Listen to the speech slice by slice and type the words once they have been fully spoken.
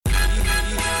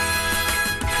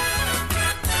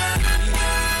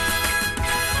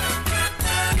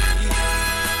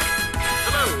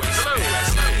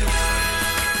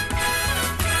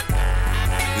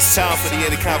It's time for the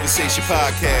End of Conversation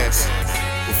podcast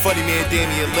with funny man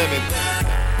Damian Lemon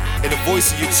and the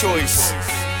voice of your choice,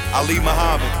 Ali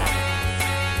Muhammad.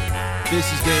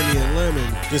 This is Damian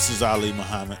Lemon. This is Ali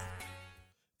Muhammad.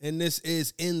 And this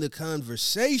is In the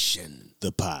Conversation,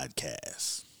 the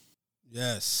podcast.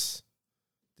 Yes,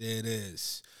 there it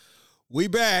is. We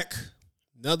back.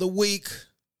 Another week.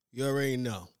 You already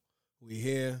know. We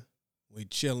here. We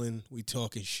chilling. We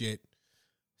talking shit.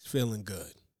 It's feeling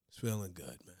good. It's feeling good,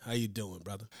 man. How you doing,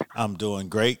 brother? I'm doing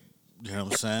great. You know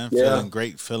what I'm saying? Yeah. Feeling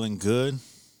great, feeling good.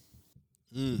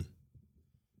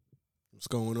 What's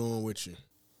going on with you?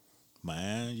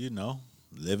 Man, you know,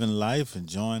 living life,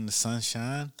 enjoying the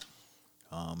sunshine,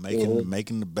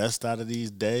 making the best out of these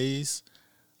days.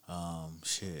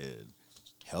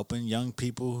 Helping young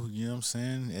people, you know what I'm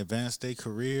saying, advance their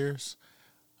careers.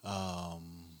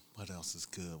 What else is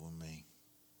good with me?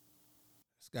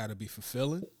 It's got to be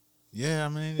fulfilling. Yeah, I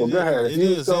mean, Well, go ahead. it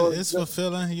is. It's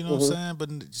fulfilling, you know what I'm saying? But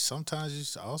sometimes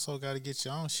you also got to get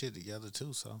your own shit together,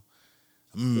 too. So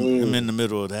I'm in the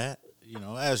middle of that, you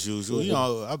know, as usual. You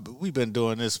know, we've been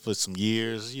doing this for some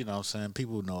years, you know what I'm saying?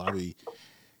 People know I be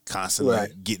constantly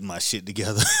getting my shit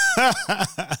together.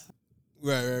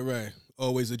 Right.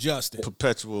 Always adjusting.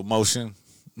 Perpetual motion.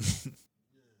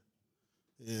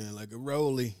 Yeah, like a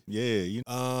rollie. Yeah. You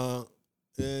know.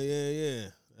 Yeah.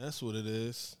 That's what it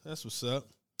is. That's what's up.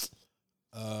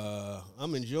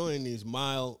 I'm enjoying these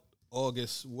mild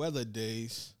August weather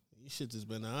days. These shit has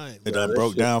been all right. It done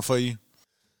broke down for you?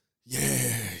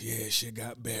 Yeah, shit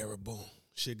got bearable.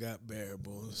 It's,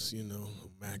 you know,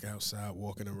 back outside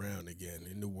walking around again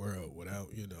in the world without,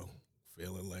 you know,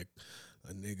 feeling like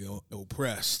a nigga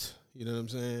oppressed. You know what I'm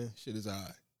saying? Shit is all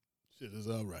right. Shit is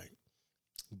all right.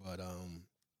 But,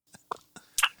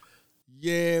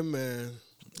 yeah, man.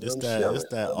 It's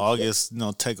that August, you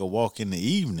know, take a walk in the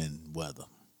evening weather.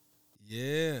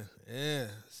 Yeah.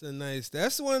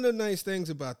 That's one of the nice things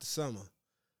about the summer.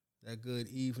 That good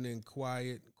evening,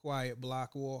 quiet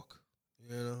block walk,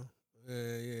 you know?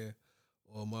 Yeah.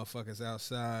 Or motherfuckers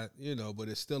outside, you know, but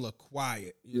it's still a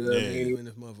quiet. You know what I mean? Even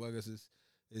if motherfuckers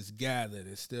is gathered,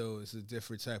 it's a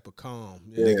different type of calm.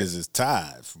 Yeah. Niggas is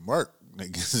tired from work.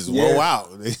 Niggas is wore out.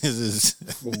 Niggas is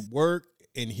from work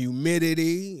and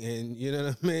humidity and you know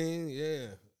what I mean? Yeah.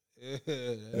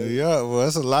 Well,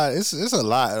 it's a lot. It's a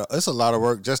lot of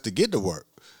work just to get to work.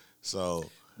 So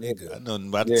nigga, I know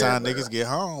by the time niggas get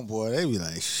home, boy, they be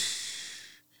like,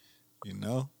 you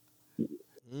know.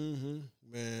 Man.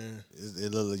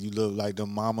 You look like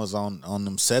them mamas on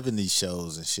them 70s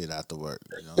shows and shit after work,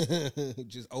 you know.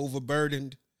 Just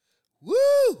overburdened.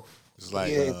 Woo! It's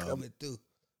like coming through.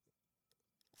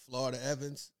 Florida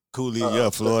Evans.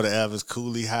 Florida Evans,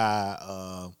 Cooley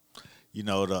High, you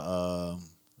know, the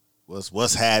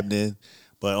what's happening.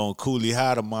 But on Cooley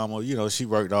High, the mama, you know, she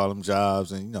worked all them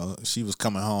jobs and, you know, she was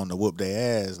coming home to whoop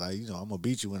their ass. Like, you know, I'm going to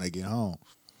beat you when I get home.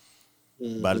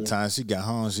 By the time she got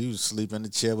home, she was sleeping in the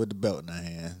chair with the belt in her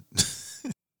hand. That's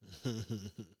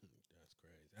crazy.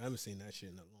 I haven't seen that shit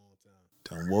in a long time.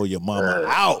 Don't wore your mama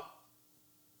out.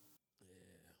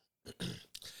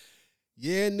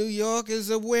 Yeah, New York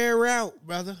is a wear out,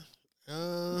 brother.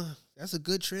 That's a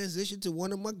good transition to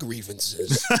one of my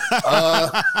grievances.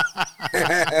 I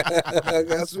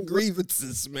got some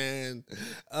grievances, man.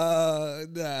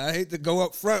 I hate to go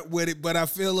up front with it, but I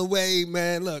feel a way,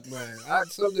 man. Look, man, I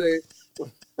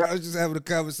was just having a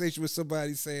conversation with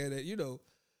somebody saying that, you know,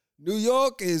 New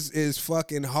York is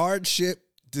fucking hardship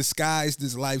disguised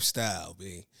as lifestyle,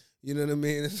 man. You know what I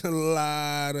mean? There's a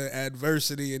lot of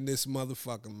adversity in this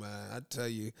motherfucker, man. I tell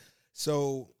you.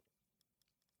 So,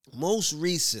 most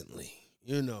recently,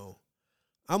 you know,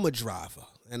 I'm a driver,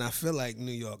 and I feel like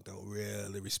New York don't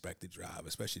really respect the driver,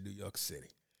 especially New York City,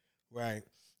 right?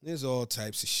 There's all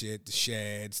types of shit, the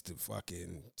shads, the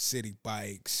fucking city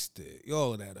bikes,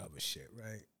 all of that other shit,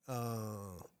 right?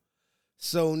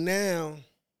 So now,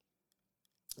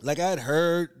 like I'd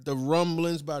heard the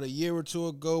rumblings about a year or two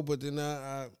ago, but then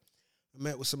I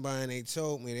met with somebody and they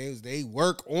told me they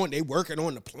working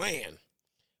on the plan,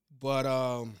 but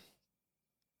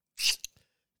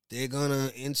they're gonna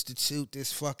institute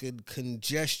this fucking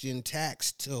congestion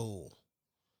tax toll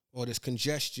or this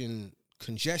congestion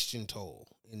toll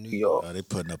in New York. Oh, they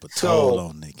putting up a toll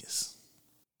on niggas.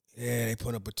 Yeah, they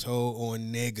put up a toll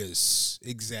on niggas.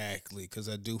 Exactly, because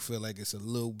I do feel like it's a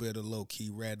little bit of low-key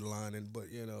redlining,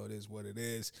 but, you know, it is what it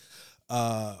is.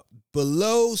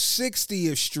 Below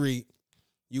 60th Street,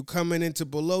 you coming into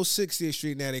below 60th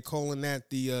Street now, they calling that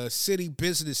the City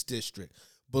Business District.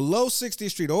 Below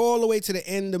 60th Street, all the way to the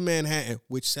end of Manhattan,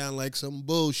 which sound like some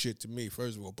bullshit to me,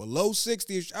 first of all. Below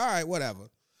 60th Street, all right, whatever.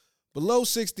 Below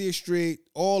 60th Street,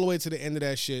 all the way to the end of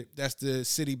that shit, that's the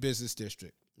city business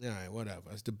district. All right,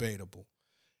 whatever. It's debatable.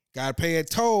 Got to pay a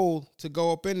toll to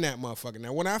go up in that motherfucker.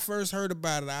 Now, when I first heard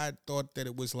about it, I thought that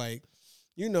it was like,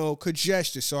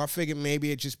 congested. So I figured maybe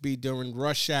it'd just be during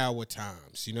rush hour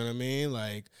times. You know what I mean?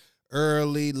 Like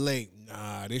early, late.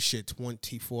 Nah, this shit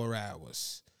 24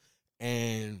 hours.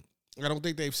 And I don't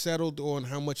think they've settled on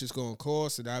how much it's going to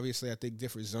cost. And obviously, I think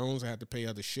different zones, I have to pay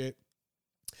other shit.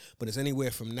 But it's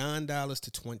anywhere from $9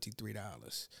 to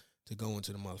 $23 to go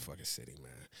into the motherfucking city,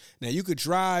 man. Now, you could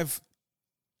drive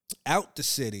out the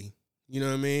city, you know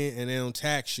what I mean, and they don't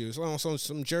tax you. It's like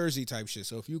some Jersey type shit.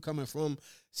 So if you coming from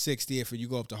 60th or you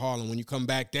go up to Harlem, when you come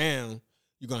back down,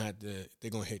 they're going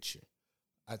to hit you.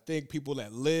 I think people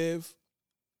that live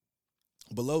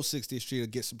below 60th Street will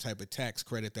get some type of tax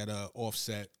credit that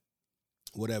offset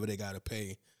whatever they got to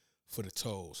pay for the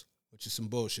tolls, which is some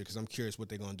bullshit because I'm curious what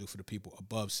they're going to do for the people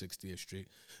above 60th Street,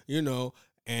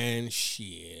 and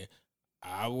shit.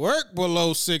 I work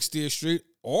below 60th Street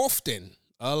often,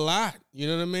 a lot, you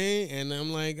know what I mean? And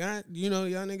I'm like, y'all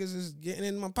niggas is getting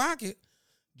in my pocket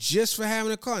just for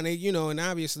having a car. And they, and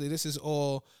obviously this is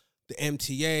all the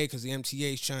MTA because the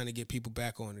MTA is trying to get people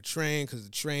back on the train because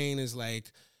the train is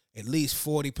like at least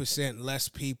 40% less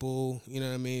people, you know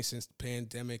what I mean, since the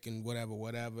pandemic and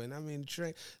whatever. And I mean,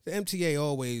 the MTA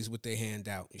always with their hand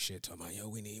out and shit, talking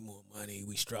about, we need more money,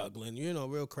 we struggling,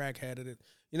 real crackheaded it.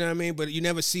 You know what I mean? But you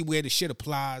never see where the shit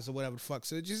applies or whatever the fuck.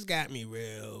 So it just got me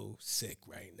real sick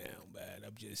right now, man.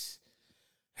 I'm just,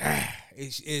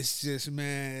 it's just,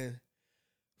 man,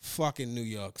 fucking New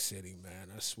York City, man.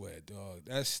 I swear, dog.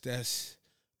 That's,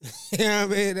 you know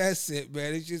what I mean? That's it,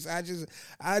 man. It's just,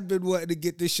 I've been wanting to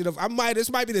get this shit off.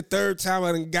 This might be the third time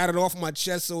I done got it off my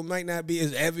chest, so it might not be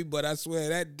as heavy, but I swear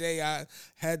that day I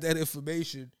had that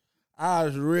information, I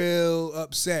was real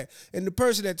upset. And the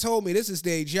person that told me this is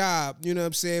their job, you know what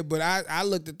I'm saying? But I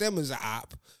looked at them as an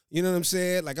op. You know what I'm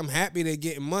saying? Like, I'm happy they're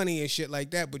getting money and shit like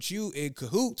that, but you in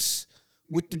cahoots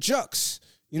with the jucks.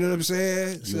 You know what I'm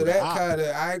saying? So that kind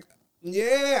of,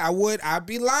 I'd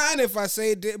be lying if I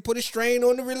say it didn't put a strain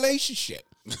on the relationship.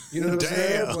 You know what I'm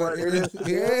saying? But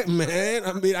yeah, man.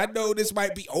 I mean, I know this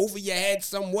might be over your head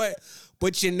somewhat,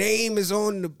 but your name is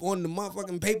on the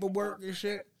motherfucking paperwork and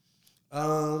shit.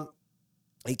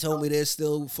 He told me there's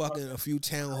still fucking a few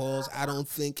town halls. I don't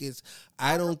think it's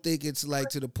like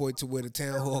to the point to where the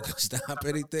town hall can stop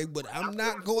anything, but I'm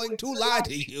not going to lie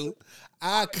to you.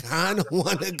 I kind of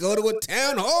want to go to a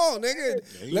town hall, nigga.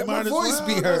 Yeah, let my voice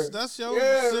be heard. That's your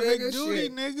civic duty,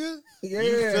 nigga. Yeah,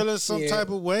 you feeling some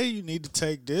type of way, you need to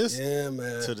take this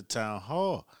to the town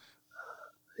hall.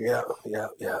 Yeah.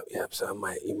 So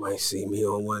you might see me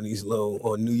on one of these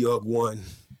on New York 1.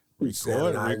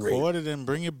 Record it and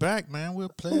bring it back, man. We'll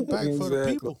play it back for the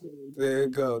people. There you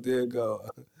go.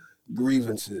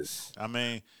 Grievances. I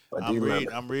mean,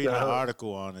 I'm reading an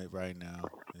article on it right now.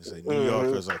 It says New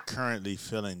Yorkers are currently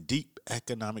feeling deep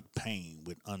economic pain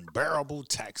with unbearable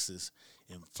taxes,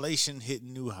 inflation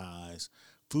hitting new highs,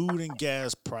 food and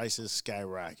gas prices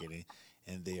skyrocketing,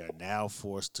 and they are now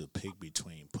forced to pick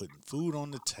between putting food on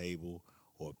the table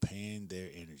or paying their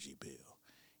energy bill.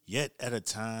 Yet at a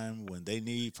time when they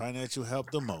need financial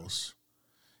help the most,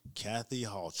 Kathy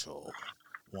Hochul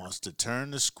wants to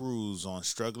turn the screws on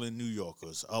struggling New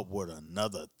Yorkers upward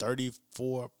another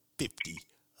 $34.50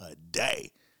 a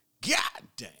day. God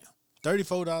damn.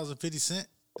 $34.50?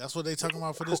 That's what they talking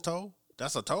about for this toll?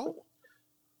 That's a toll?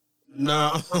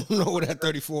 No, I don't know where that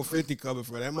 $34.50 coming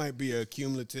from. That might be a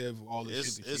cumulative all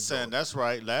this shit. It's saying that's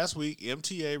right. Last week,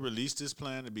 MTA released this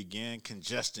plan to begin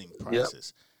congesting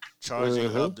prices. Yep.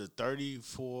 Charging up to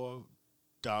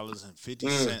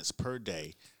 $34.50 per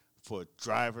day for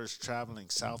drivers traveling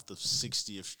south of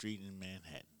 60th Street in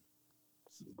Manhattan.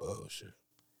 Bullshit.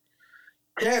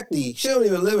 Kathy, she don't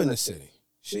even live in the city.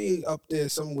 She up there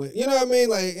somewhere. You know what I mean?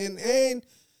 Like, and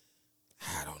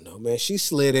I don't know, man. She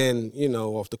slid in,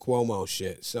 off the Cuomo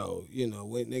shit. So,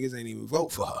 niggas ain't even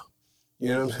vote for her. You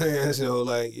know what I'm saying? So,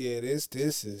 like, yeah, this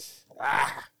is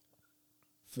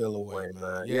feel away,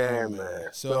 man. Yeah, man.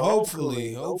 So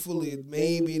hopefully,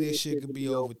 maybe this shit could be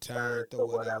overturned or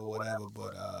whatever.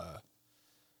 But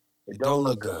it don't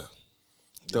look good.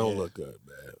 Don't look good,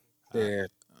 man. Yeah.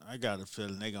 I got a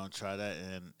feeling they gonna try that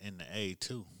in the A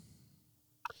too.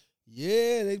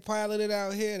 Yeah, they pilot it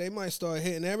out here. They might start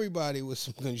hitting everybody with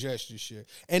some congestion shit.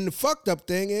 And the fucked up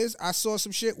thing is, I saw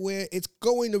some shit where it's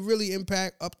going to really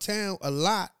impact uptown a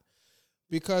lot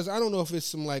because I don't know if it's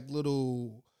some like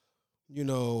little,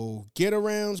 get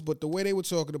arounds, but the way they were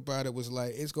talking about it was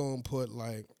like it's going to put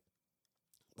like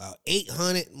about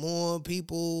 800 more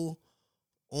people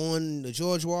on the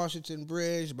George Washington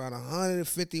Bridge, about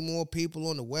 150 more people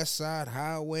on the West Side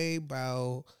Highway,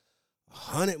 about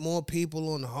 100 more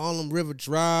people on the Harlem River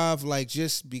Drive, like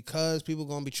just because people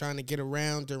gonna be trying to get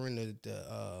around during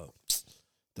the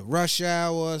rush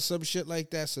hour, some shit like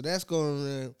that. So that's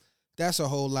a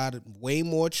whole lot of way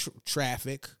more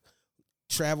traffic.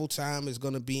 Travel time is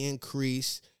gonna be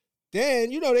increased. Then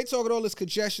they talking all this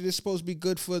congestion is supposed to be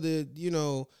good for the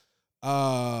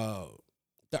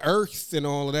the earth and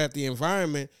all of that, the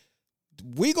environment.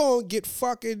 We gonna get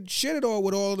fucking shitted on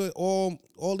with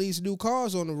all these new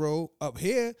cars on the road up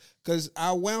here, because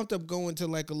I wound up going to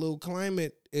like a little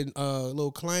climate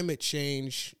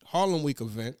change Harlem Week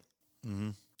event,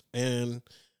 and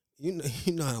you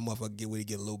know how motherfucker get when you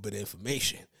get a little bit of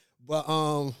information. But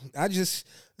I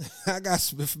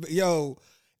got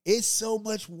it's so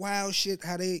much wild shit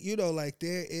how they like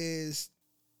there is.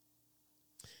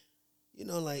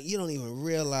 Like you don't even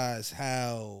realize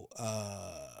how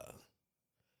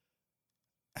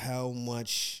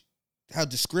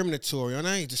discriminatory, or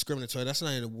not even discriminatory, that's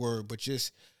not even a word, but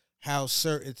just how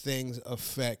certain things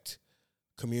affect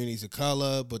communities of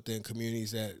color, but then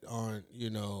communities that aren't,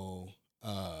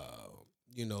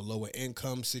 lower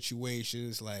income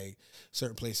situations, like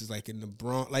certain places like in the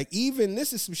Bronx. Like even,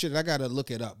 this is some shit, I gotta look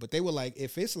it up, but they were like,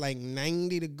 if it's like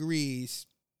 90 degrees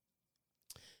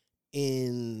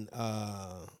in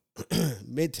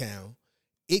Midtown,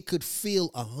 it could feel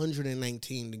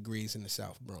 119 degrees in the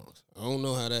South Bronx. I don't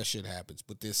know how that shit happens,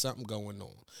 but there's something going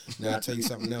on. Now I'll tell you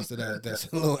something else that's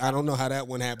a little, I don't know how that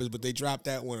one happens, but they dropped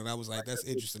that one, and I was like, that's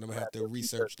interesting. I'm gonna have to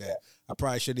research that. I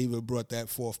probably should have even brought that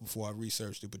forth before I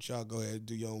researched it, but y'all go ahead and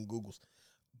do your own Googles.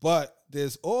 But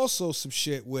there's also some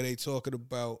shit where they talking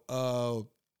about, I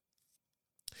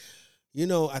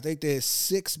think there's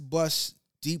 6 bus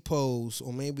depots,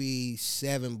 or maybe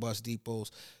 7 bus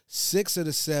depots. 6 of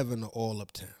the 7 are all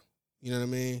uptown. You know what I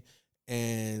mean?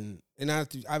 And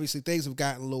obviously things have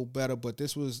gotten a little better, but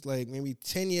this was like maybe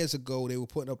 10 years ago. They were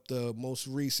putting up the most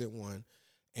recent one,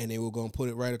 and they were going to put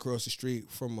it right across the street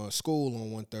from a school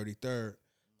on 133rd.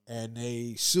 And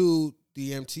they sued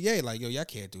the MTA like, yo, y'all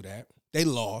can't do that. They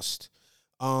lost.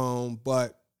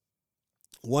 But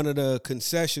one of the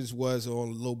concessions was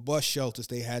on little bus shelters,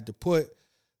 they had to put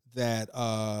that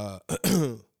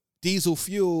diesel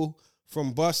fuel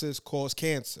from buses cause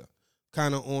cancer,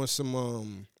 kind of on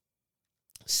some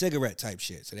cigarette type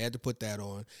shit. So they had to put that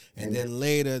on. And then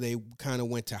later they kind of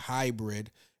went to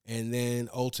hybrid, and then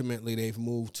ultimately they've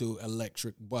moved to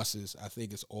electric buses. I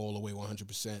think it's all the way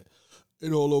 100%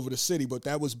 and all over the city. But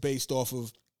that was based off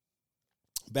of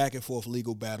back and forth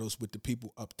legal battles with the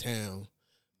people uptown,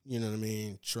 you know what I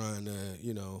mean, trying to,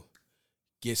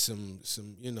 get some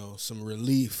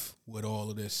relief with all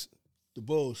of this, the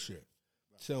bullshit.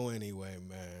 So anyway,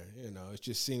 man, it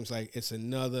just seems like it's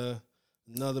another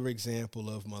example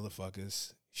of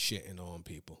motherfuckers shitting on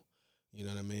people. You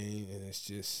know what I mean? And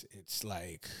it's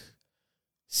like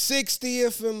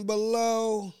 60th and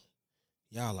below.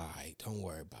 Y'all all right. Don't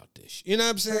worry about this. You know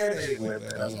what I'm saying? Anyway,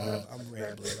 I'm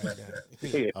rambling right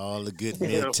now. All the good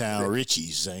Midtown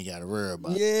Richies ain't got to worry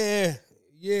about it.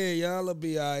 Yeah, y'all will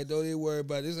be all right. Don't even worry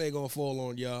about it. This ain't going to fall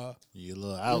on y'all. You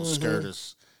little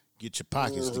outskirters. Get your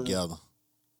pockets together.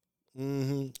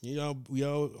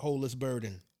 Y'all hold this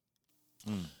burden.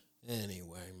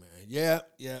 Anyway, man.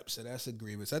 Yep. So that's a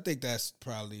grievance. I think that's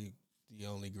probably the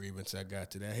only grievance I got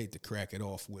today. I hate to crack it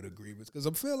off with a grievance because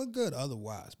I'm feeling good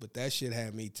otherwise. But that shit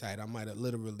had me tight. I might have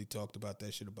literally talked about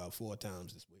that shit about 4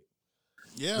 times this week.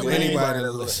 Yeah, man. Anybody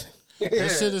that listen. That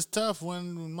shit is tough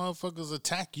when motherfuckers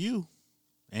attack you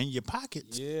and your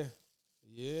pockets. Yeah,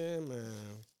 man.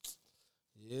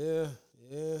 Yeah.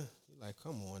 Like,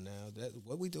 come on now.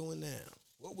 What we doing now?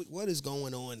 What is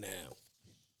going on now?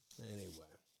 Anyway.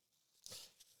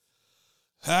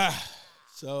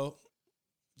 So,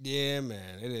 yeah,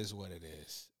 man. It is what it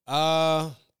is.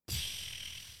 Other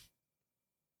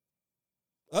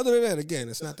than that, again,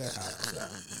 it's not that hot.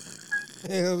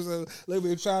 So, let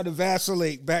me try to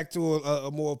vacillate back to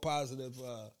a more positive.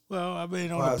 Well, I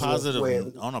mean, on a positive,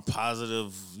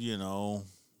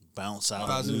 bounce out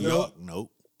of New York.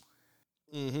 Nope.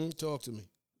 Talk to me.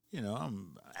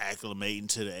 I'm acclimating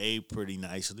to the A pretty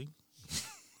nicely.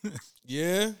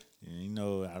 Yeah. I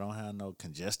don't have no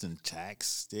congestion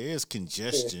tax. There is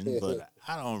congestion, but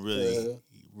I don't really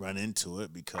run into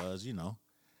it because,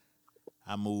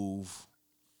 I move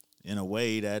in a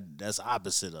way that's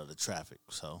opposite of the traffic.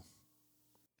 So,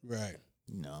 right.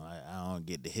 I don't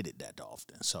get to hit it that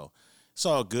often. So, it's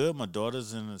all good. My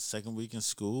daughter's in the second week in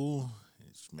school.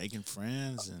 It's making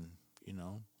friends and,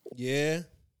 Yeah.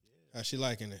 How's she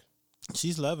liking it?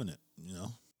 She's loving it,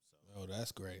 Oh,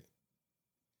 that's great.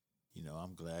 You know,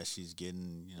 I'm glad she's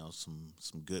getting, you know, some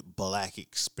good black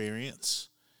experience.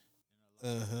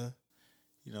 You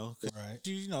know, 'cause Right.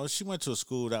 you know, she went to a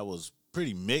school that was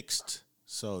pretty mixed.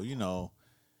 So, you know,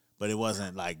 but it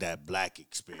wasn't like that black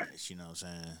experience, you know what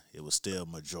I'm saying? It was still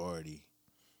majority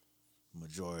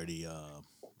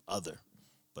other,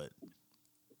 but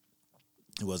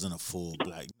it wasn't a full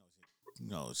black. You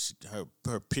know,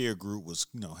 her peer group was,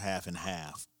 you know, half and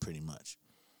half pretty much,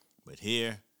 but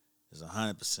here is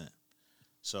 100%.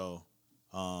 So,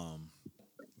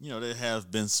 you know, there have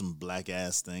been some black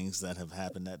ass things that have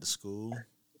happened at the school.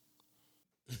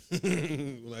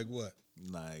 Like what?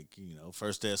 Like, you know,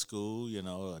 first day of school, you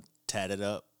know, a tatted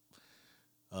up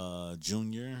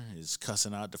junior is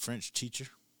cussing out the French teacher.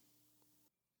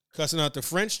 Cussing out the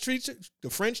French teacher? The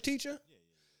French teacher?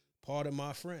 Pardon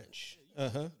my French. Go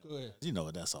ahead. You know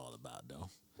what that's all about, though.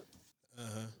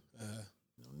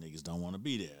 You know, niggas don't want to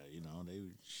be there. You know,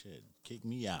 they shit kick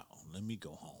me out. Let me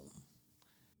go home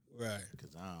Right.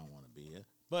 because I don't want to be here.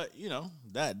 But you know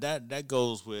that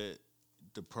goes with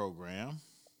the program.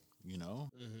 You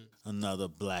know, another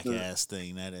black ass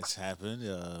thing that has happened.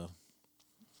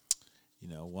 You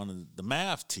know, one of the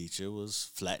math teacher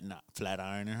was flat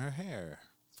ironing her hair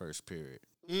first period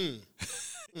in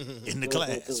the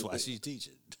class while she's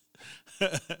teaching.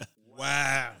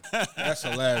 Wow. That's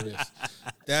hilarious.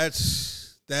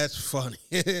 That's funny.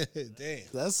 Damn.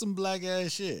 That's some black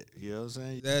ass shit. You know what I'm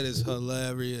saying? That is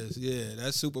hilarious. Yeah,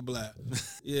 that's super black.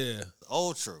 Yeah.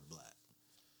 Ultra black.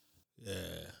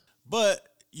 Yeah. But,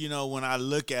 you know, when I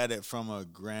look at it from a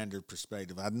grander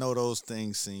perspective, I know those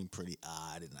things seem pretty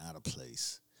odd and out of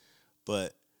place.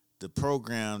 But the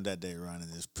program that they're running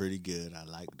is pretty good. I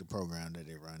like the program that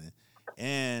they're running.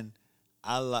 And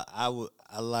I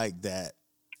like that,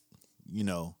 you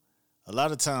know, a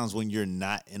lot of times when you're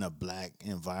not in a black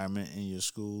environment in your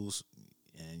schools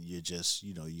and you're just,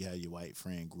 you know, you have your white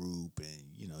friend group and,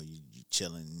 you know, you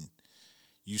chilling,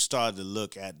 you start to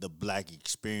look at the black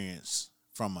experience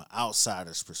from an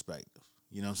outsider's perspective.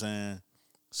 You know what I'm saying?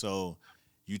 So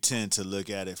you tend to look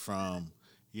at it from,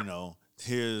 you know,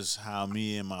 here's how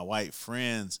me and my white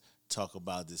friends talk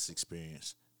about this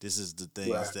experience. This is the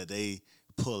things that they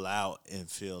pull out and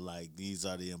feel like these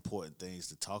are the important things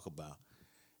to talk about.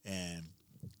 And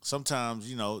sometimes,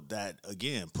 you know, that,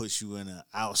 again, puts you in an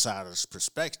outsider's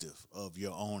perspective of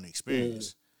your own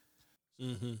experience.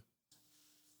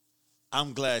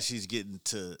 I'm glad she's getting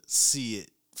to see it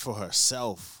for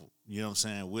herself, you know what I'm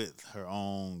saying, with her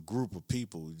own group of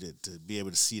people to be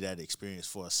able to see that experience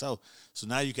for herself. So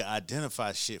now you can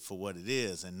identify shit for what it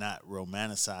is and not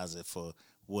romanticize it for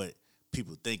what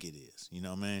people think it is. You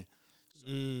know what I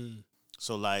mean?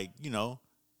 So, like, you know,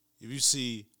 if you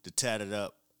see the tatted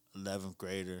up 11th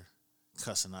grader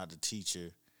cussing out the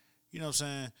teacher, you know what I'm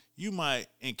saying? You might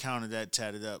encounter that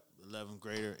tatted up 11th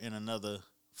grader in another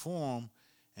form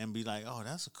and be like, oh,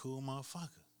 that's a cool motherfucker.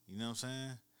 You know what I'm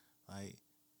saying? Like,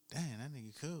 dang, that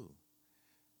nigga cool.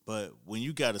 But when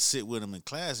you got to sit with him in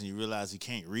class and you realize he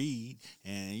can't read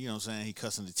and, you know what I'm saying, he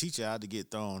cussing the teacher out to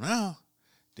get thrown out,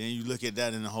 then you look at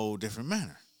that in a whole different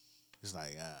manner. It's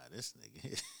like, this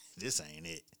nigga, this ain't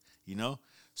it, you know?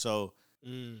 So,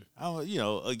 you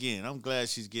know, again, I'm glad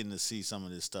she's getting to see some of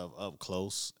this stuff up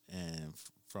close and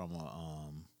from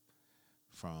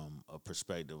a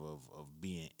perspective of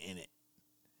being in it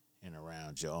and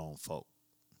around your own folk,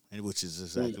 and which is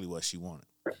exactly what she wanted.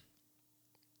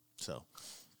 So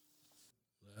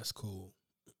that's cool.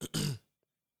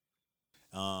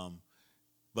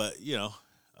 But you know,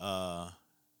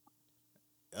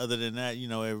 other than that, you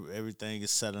know, everything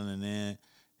is settling in.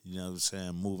 You know what I'm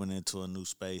saying? Moving into a new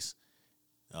space.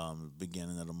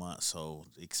 Beginning of the month, so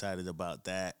excited about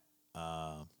that.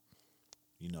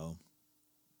 You know,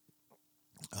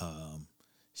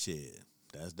 shit,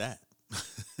 that's that.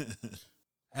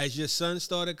 Has your son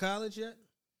started college yet?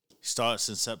 Starts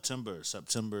in September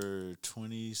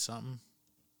 20 something.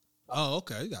 Oh,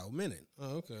 okay. You got a minute.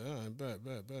 Oh, okay. All right. Bet.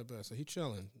 So he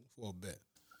chilling for a bit.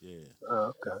 Yeah.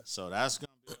 Oh, okay. So that's gonna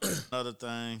be another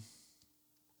thing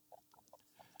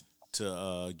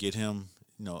to get him,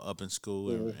 you know, up in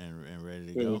school and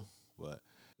ready to go.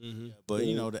 But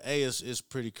you know, the A is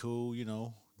pretty cool. You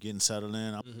know, getting settled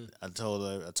in. I told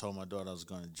my daughter I was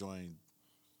going to join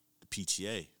the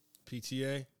PTA.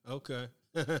 PTA, okay.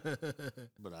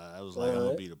 But I was like, I'm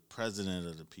gonna be the president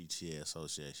of the PTA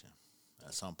association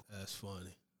at some point. That's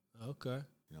funny. Okay.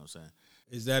 You know what I'm saying?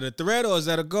 Is that a threat or is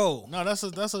that a goal? No, that's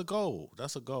a goal.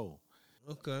 That's a goal.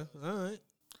 Okay. All right.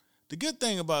 The good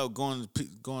thing about going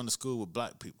to school with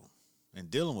black people and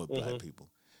dealing with black people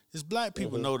is black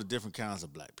people know the different kinds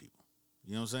of black people.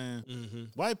 You know what I'm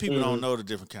saying? White people don't know the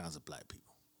different kinds of black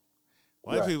people.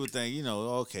 White people think,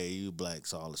 okay, you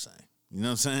blacks all the same. You know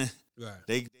what I'm saying?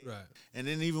 Right. Right. And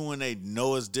then even when they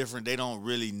know it's different, they don't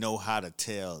really know how to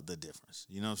tell the difference.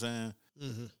 You know what I'm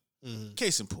saying? Mm-hmm.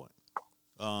 Case in point,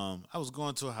 I was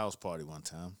going to a house party one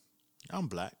time. I'm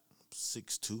black,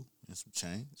 6'2", and some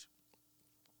change.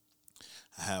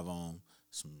 I have on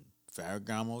some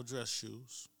Ferragamo dress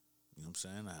shoes. You know what I'm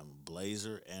saying? I have a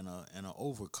blazer and an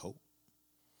overcoat.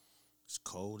 It's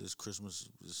cold. It's Christmas.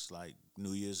 It's like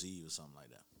New Year's Eve or something like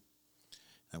that.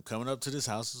 I'm coming up to this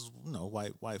house.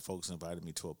 White folks invited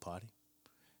me to a party.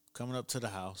 Coming up to the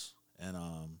house, and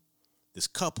this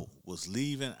couple was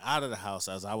leaving out of the house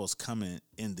as I was coming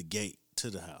in the gate to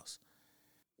the house,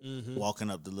 walking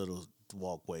up the little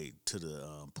walkway to the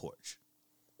porch.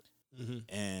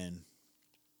 And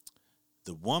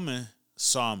the woman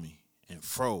saw me and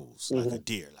froze like a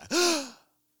deer, like,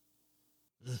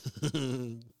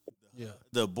 Yeah.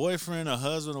 The boyfriend or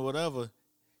husband or whatever,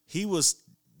 he was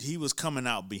coming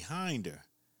out behind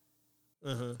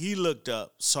her. He looked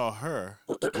up, saw her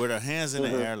with her hands in the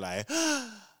air, like,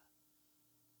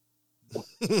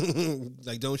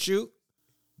 like, don't shoot.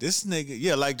 This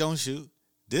nigga, like, don't shoot.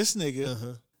 This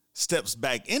nigga steps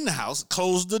back in the house,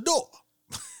 closed the door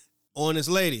On his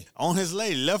lady.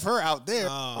 Left her out there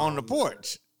on the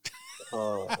porch.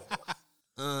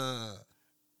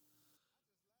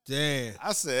 Damn.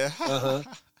 I said,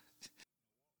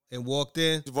 And walked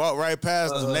in. walked right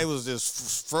past them. They was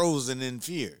just frozen in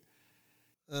fear.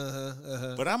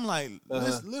 But I'm like,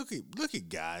 look at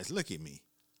guys, look at me.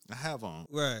 I have on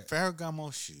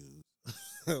Ferragamo shoes.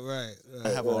 Right. I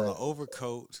have on an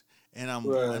overcoat, and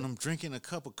I'm drinking a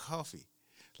cup of coffee.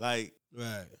 Like,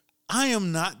 I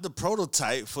am not the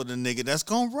prototype for the nigga that's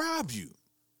gonna rob you.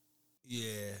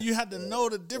 Yeah. You have to know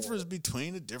the difference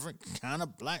between the different kind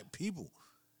of black people.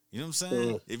 You know what I'm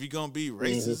saying? If you're gonna be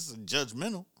racist and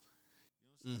judgmental,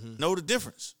 know the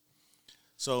difference.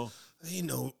 So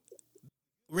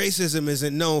racism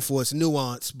isn't known for its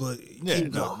nuance, but no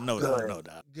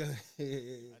doubt.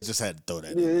 I just had to throw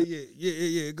that in.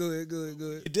 Yeah. Go ahead.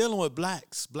 You're dealing with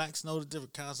blacks. Blacks know the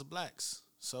different kinds of blacks.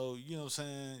 So, you know what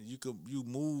I'm saying? You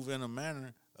move in a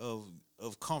manner of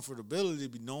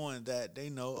comfortability, knowing that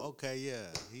they know, okay, yeah,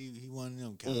 he one of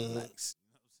them kind of blacks.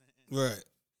 You know what I'm saying?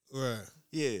 Right.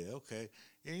 Yeah, okay.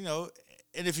 And,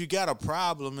 and if you got a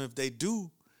problem, if they do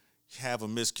have a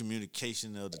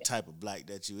miscommunication of the type of black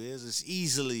that you is, it's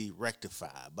easily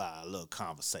rectified by a little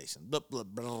conversation. Blah, blah,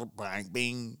 blah, bang,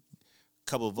 bing.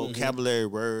 Couple of vocabulary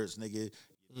words, nigga.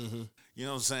 You know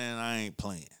what I'm saying? I ain't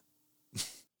playing. You know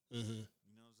what I'm saying?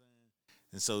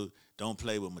 And so don't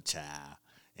play with my child.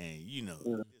 And,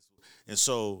 And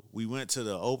so we went to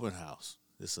the open house.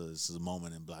 This is a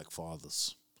moment in Black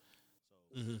Fathers.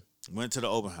 Went to the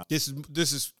open house. This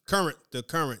is current. The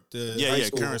current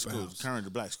current school, house. current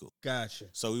the black school. Gotcha.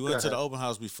 So we went to the open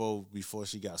house before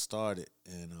she got started,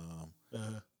 and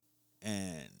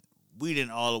and we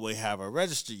didn't all the way have our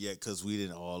register yet because we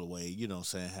didn't all the way,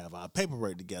 have our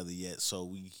paperwork together yet. So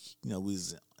we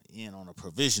was in on a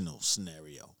provisional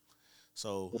scenario.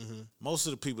 So most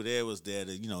of the people there was there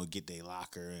to get their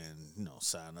locker and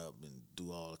sign up and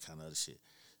do all the kind of other shit.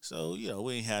 So,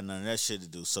 we ain't had none of that shit to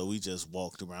do. So we just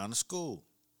walked around the school,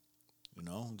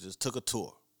 just took a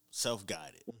tour,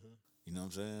 self-guided. You know what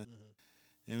I'm saying?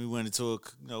 And we went into it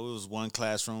was one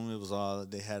classroom. It was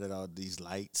they had all these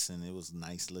lights, and it was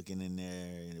nice looking in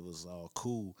there, and it was all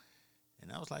cool.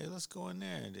 And I was like, let's go in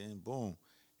there. And then, boom,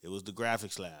 it was the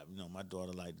graphics lab. My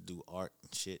daughter liked to do art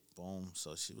and shit. Boom.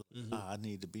 So she was I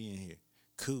need to be in here.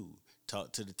 Cool.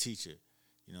 Talk to the teacher.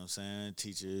 You know what I'm saying?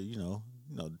 Teacher,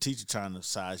 the teacher trying to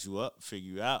size you up,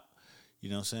 figure you out. You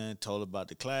know what I'm saying? Told her about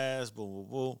the class, boom, boom,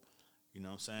 boom. You know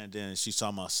what I'm saying? Then she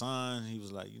saw my son. He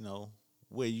was like,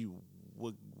 what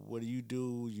do you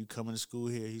do? You coming to school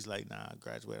here? He's like, nah, I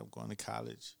graduated. I'm going to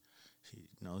college.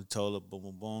 He told her, boom,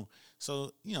 boom, boom.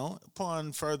 So,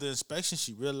 upon further inspection,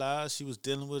 she realized she was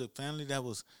dealing with a family that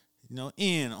was,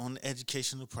 in on the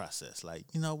educational process. Like,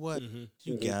 you know what?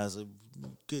 You guys are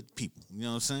good people. You know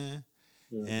what I'm saying?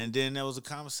 And then there was a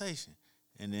conversation.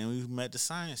 And then we met the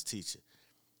science teacher.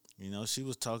 She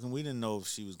was talking. We didn't know if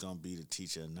she was going to be the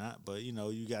teacher or not. But,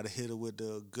 you got to hit her with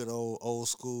the good old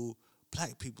school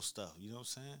black people stuff. You know what I'm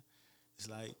saying? It's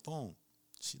like, boom.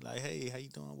 She like, hey, how you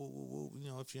doing? Woo.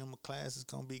 If you're in my class, it's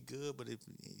going to be good. But if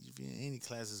you're in any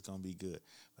class, it's going to be good.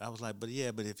 But I was like, but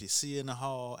if you see her in the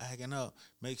hall acting up,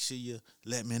 make sure you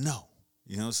let me know.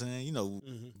 You know what I'm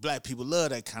saying? Black people love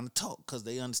that kind of talk because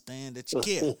they understand that you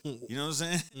care. You know what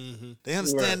I'm saying? They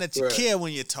understand that you care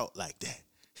when you talk like that.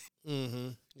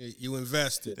 You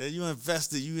invested. You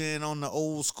invested. You ain't on the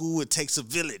old school, it takes a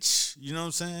village. You know what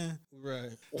I'm saying?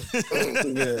 Right.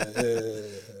 Yeah.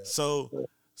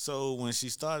 So when she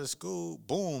started school,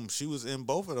 boom, she was in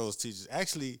both of those teachers.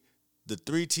 Actually, the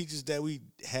 3 teachers that we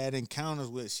had encounters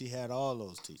with, she had all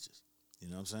those teachers. You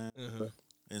know what I'm saying? Uh-huh.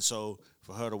 And so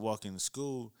for her to walk into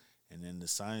school, and then the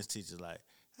science teacher like,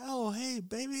 "Oh, hey,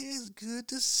 baby, it's good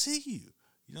to see you."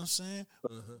 You know what I'm saying?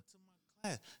 To my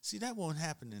class. See, that won't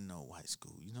happen in no white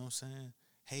school. You know what I'm saying?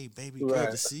 Hey, baby,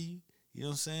 good to see you. You know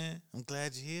what I'm saying? I'm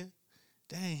glad you're here.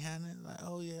 That ain't happening. Like,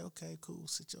 oh yeah, okay, cool.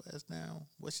 Sit your ass down.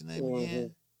 What's your name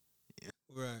again?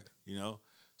 Right. You know?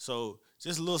 So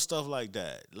just little stuff like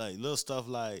that. Like little stuff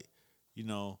like, you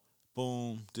know,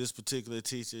 boom, this particular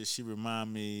teacher, she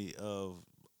remind me of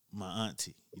my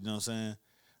auntie. You know what I'm saying?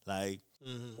 Like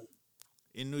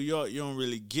in New York, you don't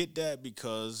really get that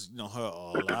because, you know,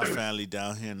 all our family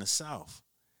down here in the South.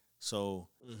 So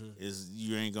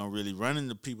you ain't gonna really run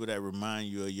into people that remind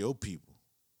you of your people.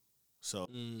 So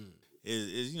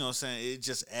you know what I'm saying? It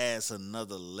just adds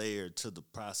another layer to the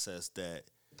process that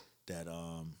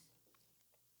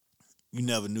you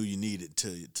never knew you needed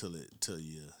till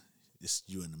it's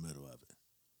you in the middle of it.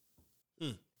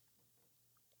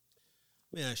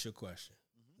 Let me ask you a question.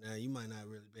 Now you might not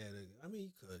really be able to. I mean,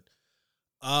 you could.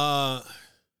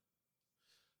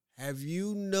 Have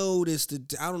you noticed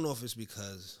that? I don't know if it's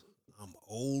because I'm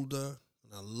older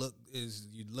and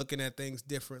you're looking at things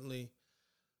differently,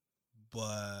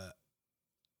 but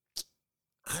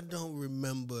I don't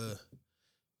remember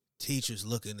teachers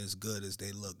looking as good as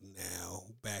they look now.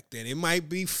 Back then, it might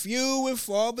be few and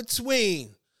far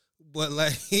between, but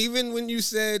like even when you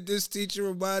said this teacher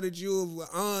reminded you of an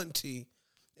auntie,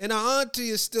 and our auntie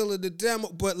is still in the demo,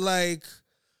 but like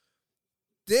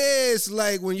there's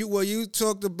like when you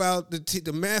talked about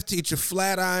the math teacher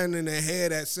flat ironing their hair,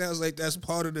 that sounds like that's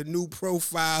part of the new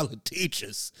profile of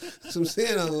teachers. So I'm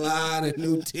seeing a lot of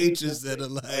new teachers that are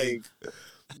like,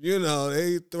 you know,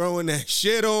 they throwing that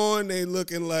shit on. They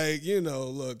looking like, you know,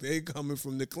 look, they coming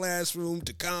from the classroom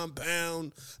to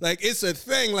compound. Like it's a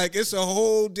thing. Like it's a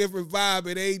whole different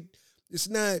vibe. It's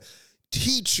not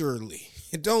teacherly.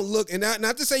 It don't look, and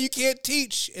not to say you can't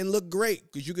teach and look great,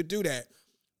 because you could do that.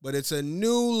 But it's a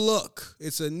new look.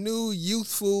 It's a new,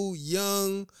 youthful,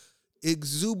 young,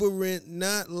 exuberant,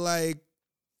 not like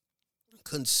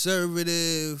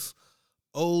conservative,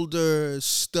 older,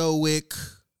 stoic,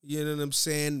 you know what I'm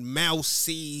saying,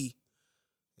 mousy.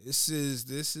 This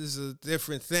is a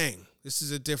different thing. This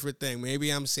is a different thing. Maybe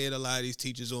I'm seeing a lot of these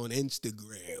teachers on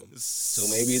Instagram. So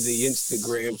maybe the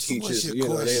Instagram teachers, you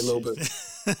know, they're a little bit.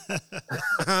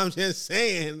 I'm just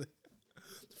saying,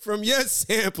 from your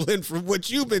sampling, from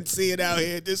what you've been seeing out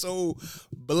here at this old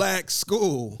black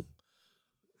school,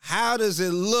 how does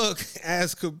it look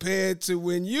as compared to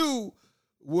when you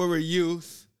were a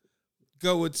youth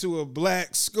going to a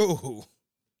black school?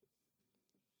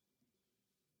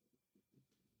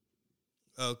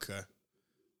 Okay.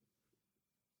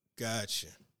 Gotcha.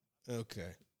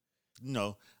 Okay.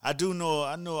 No, I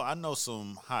know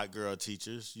some hot girl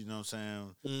teachers, you know what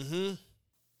I'm saying? Mm-hmm.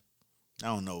 I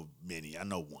don't know many. I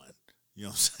know one. You know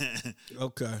what I'm saying?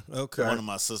 Okay. One of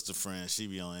my sister friends, she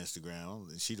be on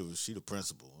Instagram. She the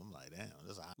principal. I'm like, damn,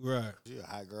 she a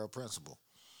hot girl principal.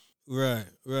 Right.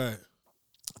 I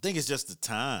think it's just the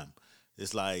time.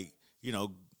 It's like, you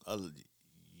know,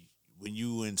 when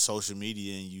you in social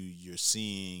media and you're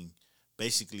seeing,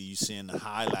 basically you seeing the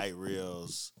highlight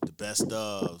reels, the best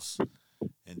ofs,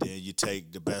 and then you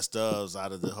take the best ofs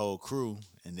out of the whole crew,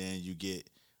 and then you get,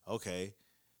 okay,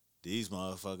 these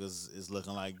motherfuckers is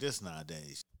looking like this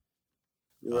nowadays.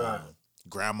 Right.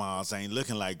 Grandmas ain't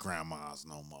looking like grandmas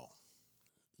no more.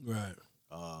 Right.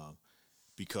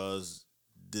 Because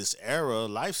this era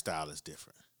lifestyle is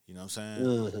different. You know what I'm saying?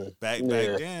 Mm-hmm. Back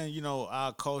then, you know,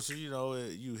 our culture, you know,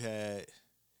 you had,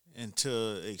 and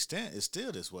to an extent, it's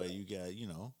still this way. You got, you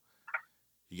know,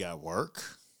 you got work,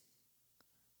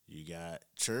 you got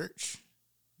church,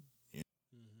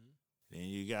 then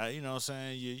you got, you know what I'm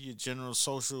saying, your general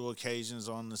social occasions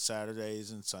on the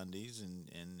Saturdays and Sundays, and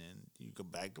then you go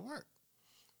back to work.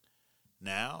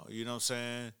 Now, you know what I'm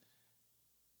saying,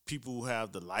 people who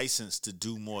have the license to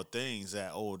do more things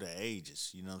at older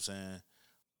ages, you know what I'm saying?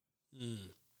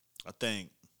 I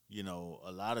think, you know,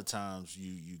 a lot of times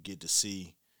you get to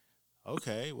see,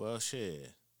 okay, well,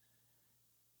 shit,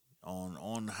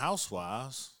 on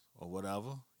Housewives or whatever,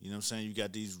 you know what I'm saying, you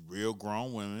got these real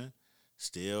grown women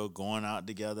still going out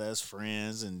together as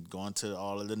friends and going to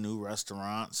all of the new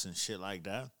restaurants and shit like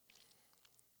that.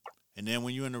 And then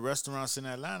when you're in the restaurants in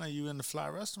Atlanta, you in the fly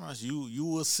restaurants, you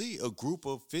will see a group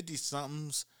of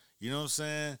 50-somethings, you know what I'm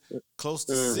saying, close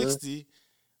to 60,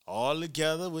 all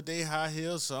together with their high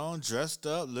heels on, dressed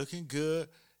up, looking good,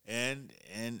 and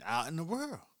out in the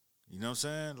world. You know what I'm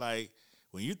saying? Like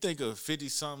when you think of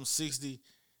 50-something, 60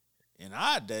 in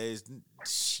our days,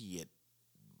 shit,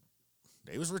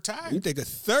 they was retired. You think of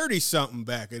 30-something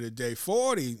back in the day,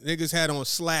 40 niggas had on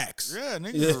slacks. Yeah,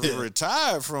 niggas was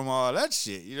retired from all that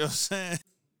shit. You know what I'm saying?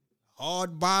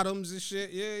 Hard bottoms and shit.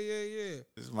 Yeah.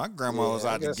 My grandma was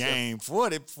out the game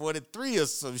 40, 43 or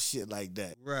some shit like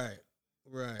that. Right.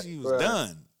 She was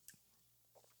done.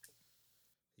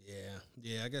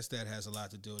 Yeah, I guess that has a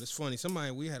lot to do with it. It's funny.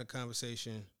 We had a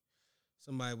conversation.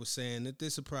 Somebody was saying that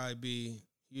this would probably be,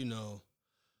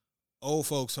 old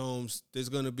folks' homes. There's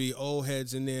going to be old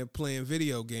heads in there playing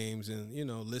video games and,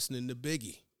 listening to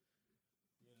Biggie.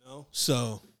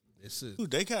 So this is. Dude,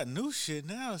 they got new shit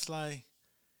now. It's like,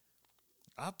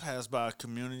 I passed by a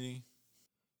community,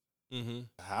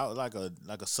 how like a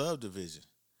subdivision,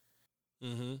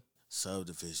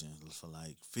 subdivision for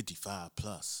like 55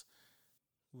 plus,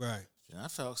 right? And I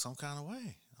felt some kind of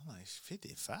way. I'm like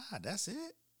 55, that's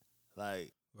it,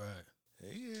 like right.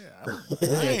 Yeah, I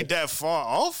ain't that far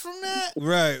off from that.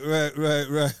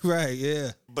 Right.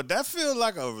 Yeah, but that feels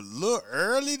like a little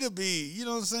early to be. You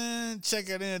know what I'm saying?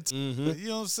 Checking in. You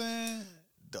know what I'm saying?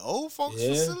 The old folks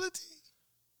facility.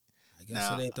 I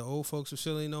guess it ain't the old folks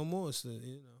facility no more. So,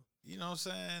 You know what I'm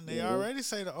saying? They already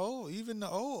say even the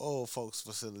old folks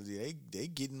facility, they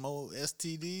getting more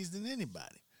STDs than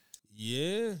anybody.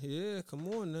 Yeah. Come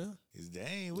on now. Cause they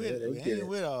ain't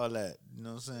with all that. You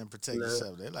know what I'm saying? Protect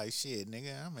yourself. They're like, shit,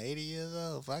 nigga, I'm 80 years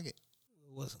old. Fuck it.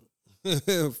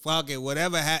 Fuck it.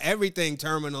 Whatever. Everything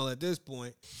terminal at this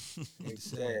point.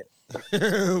 Exactly.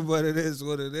 But it is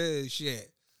what it is.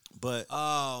 Shit. But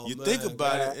you think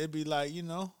about it, it'd be like,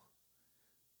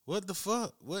 what the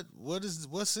fuck?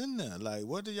 What's in there? Like,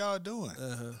 what are y'all doing?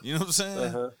 You know what I'm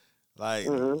saying? Like,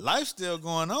 life's still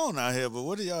going on out here, but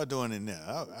what are y'all doing in there?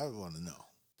 I want to know.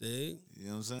 You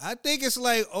know what I'm saying? I think it's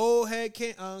like old head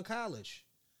college.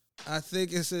 I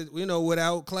think it's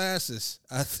without classes.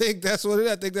 I think that's what it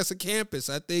is. I think that's a campus.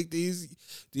 I think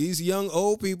these young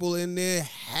old people in there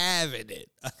having it.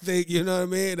 I think, you know what I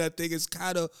mean? I think it's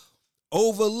kind of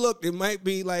overlooked. It might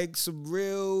be like some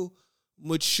real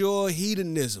mature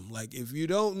hedonism. Like, if you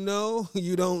don't know,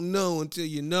 you don't know until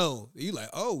you know. You like,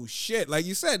 oh shit. Like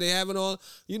you said, they having all,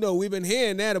 we've been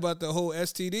hearing that about the whole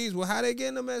STDs. Well, how they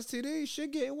getting them STDs?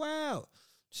 Shit getting wild.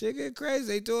 Shit get crazy.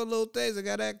 They doing little things. They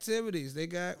got activities. They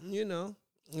got, who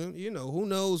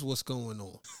knows what's going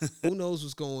on. Who knows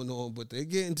what's going on, but they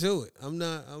getting to it. I'm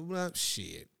not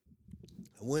shit.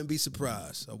 I wouldn't be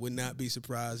surprised. I would not be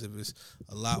surprised if it's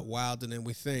a lot wilder than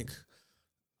we think.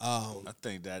 I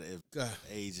think that if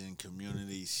Asian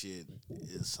community shit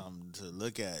is something to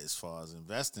look at as far as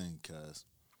investing, because,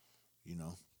 a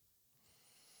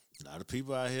lot of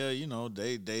people out here,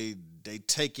 they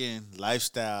take in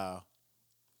lifestyle,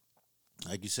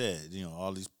 like you said,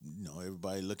 all these,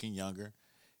 everybody looking younger,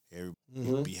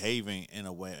 everybody behaving in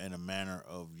a manner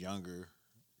of younger,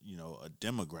 a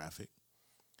demographic.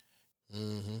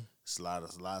 It's a lot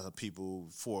of people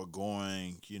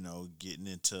foregoing, getting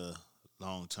into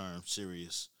long-term,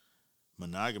 serious,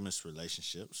 monogamous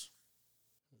relationships.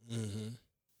 Yeah.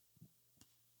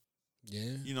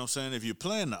 You know what I'm saying? If you're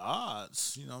playing the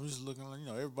odds, I'm just looking like,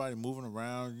 everybody moving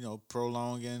around,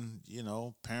 prolonging,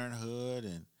 parenthood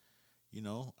and,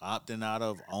 opting out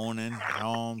of owning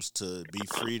homes to be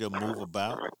free to move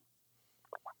about.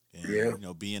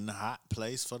 And, be in the hot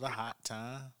place for the hot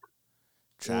time.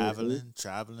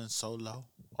 Traveling solo,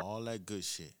 all that good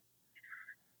shit.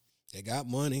 They got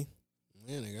money.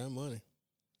 Man, they got money.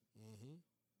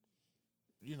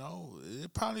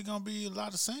 It probably gonna be a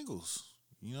lot of singles.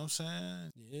 You know what I'm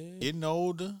saying? Yeah. Getting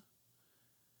older,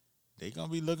 they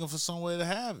gonna be looking for somewhere to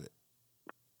have it.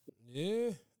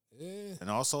 Yeah. And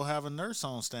also have a nurse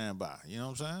on standby. You know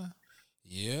what I'm saying?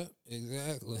 Yeah,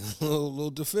 exactly. a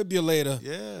little defibrillator.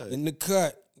 Yeah. In the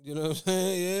cut. You know what I'm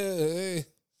saying?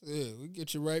 Yeah, we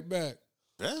get you right back.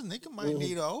 That nigga might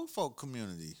need an old folk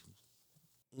community.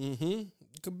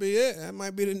 Could be it. That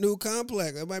might be the new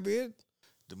complex. That might be it.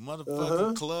 The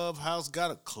motherfucking clubhouse got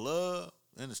a club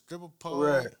and a stripper pole.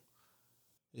 Right.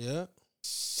 Yeah.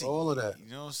 Shit, all of that. You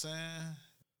know what I'm saying?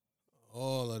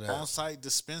 All of that. On-site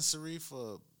dispensary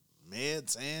for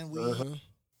meds and weed.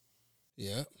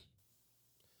 Yeah.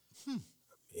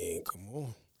 Man, come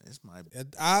on. This might be.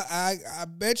 I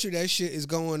bet you that shit is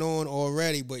going on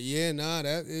already, but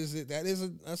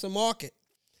that's a market.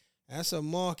 That's a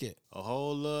market. A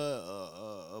whole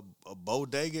a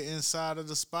bodega inside of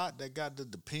the spot that got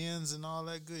the pens and all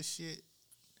that good shit.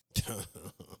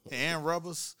 And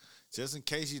rubbers, just in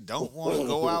case you don't want to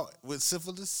go out with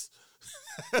syphilis.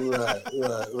 Right.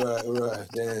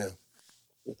 Damn.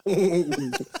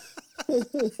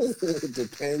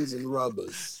 Depends and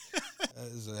rubbers. That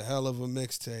is a hell of a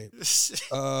mixtape.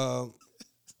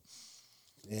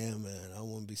 Yeah, man, I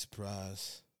wouldn't be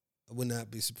surprised. I would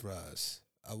not be surprised.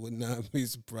 I would not be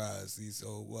surprised. These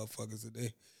old motherfuckers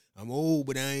today. I'm old,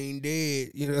 but I ain't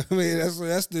dead. You know what I mean?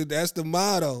 That's the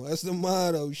motto. That's the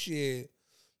motto. Shit,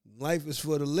 life is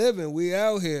for the living. We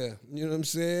out here. You know what I'm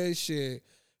saying? Shit,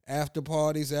 after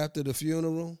parties, after the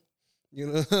funeral. You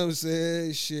know what I'm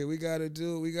saying? Shit, we gotta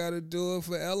do it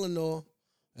for Eleanor.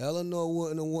 Eleanor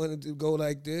wouldn't have wanted to go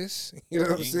like this. You know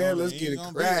what I'm saying? Let's get it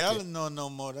cracking. Eleanor no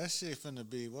more. That shit finna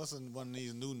be what's one of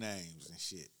these new names and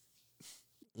shit.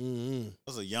 Mm-hmm.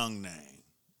 What's a young name?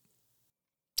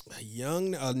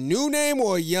 A new name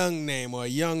or a young name or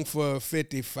young for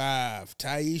 55?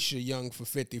 Taisha Young for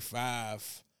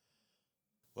 55.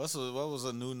 What was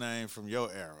a new name from your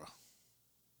era?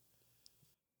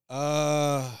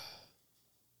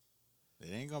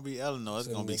 It ain't gonna be Eleanor. It's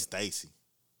gonna be Stacy.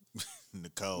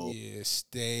 Nicole. Yeah,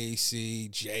 Stacy,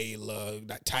 Jayla,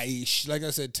 Taisha. Like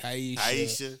I said, Taisha.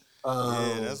 Taisha.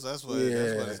 Yeah, that's what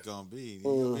it's gonna be.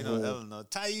 You know, Eleanor.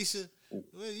 Taisha.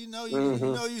 Well, you know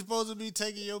you're supposed to be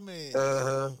taking your meds.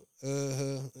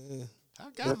 I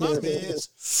got my meds.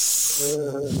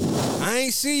 I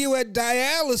ain't see you at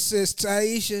dialysis,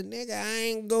 Taisha. Nigga, I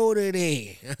ain't go to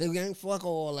there. I ain't fuck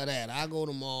all of that. I go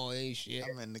to mall, ain't shit.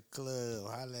 I'm in the club.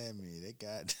 Holla at me. They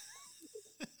got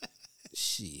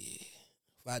shit.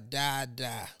 If I die, I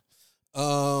die.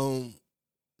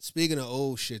 Speaking of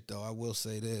old shit though, I will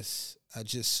say this. I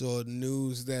just saw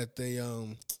news that they're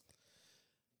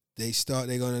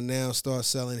gonna now start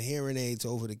selling hearing aids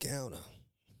over the counter.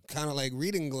 Kind of like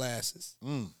reading glasses.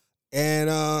 And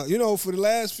for the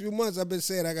last few months I've been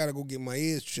saying I gotta go get my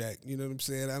ears checked. You know what I'm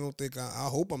saying? I don't think I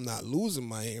hope I'm not losing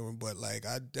my hearing, but like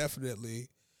I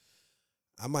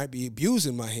might be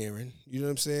abusing my hearing. You know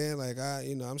what I'm saying? Like I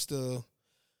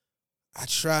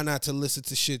try not to listen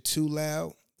to shit too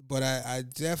loud, but I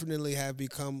definitely have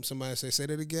become somebody say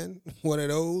that again. One of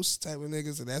those type of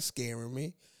niggas, and that's scaring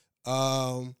me.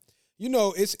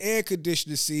 It's air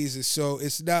conditioner season, so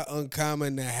it's not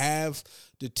uncommon to have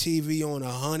the TV on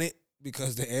 100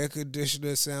 because the air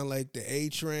conditioner sound like the A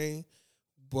train.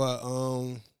 But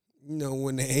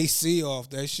when the AC off,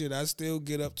 that shit, I still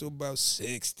get up to about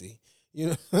 60. You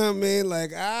know what I mean?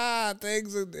 Like, I'm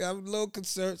a little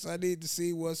concerned, so I need to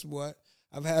see what's what.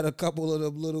 I've had a couple of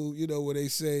them little, where they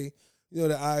say, the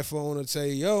iPhone will tell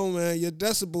you, yo, man, your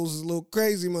decibels is a little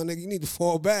crazy, my nigga. You need to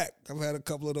fall back. I've had a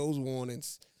couple of those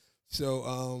warnings. So,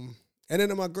 and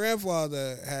then my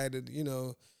grandfather had it, he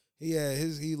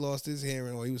lost his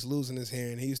hearing, or he was losing his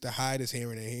hearing. He used to hide his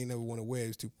hearing, and he never want to wear it. He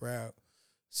was too proud.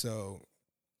 So,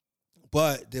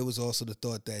 but there was also the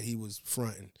thought that he was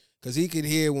fronting, because he could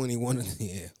hear when he wanted to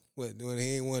hear. But when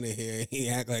he didn't want to hear, he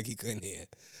act like he couldn't hear.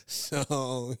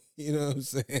 So, you know what I'm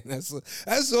saying?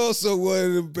 That's also one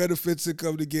of the benefits that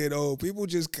come to get old. People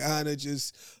just kind of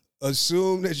just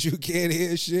assume that you can't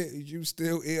hear shit. You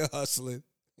still ear hustling.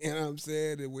 You know what I'm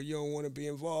saying? And when you don't want to be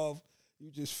involved,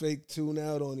 you just fake tune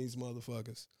out on these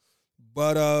motherfuckers.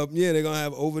 But, they're going to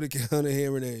have over-the-counter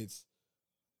hearing aids.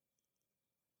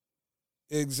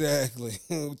 Exactly.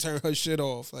 Turn her shit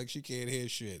off like she can't hear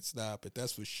shit. Stop it.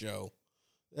 That's for show.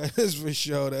 That is for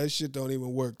sure. That shit don't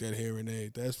even work, that hearing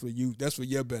aid. That's for you. That's for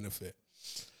your benefit.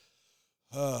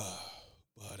 That's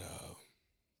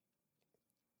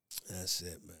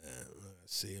it, man.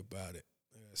 See about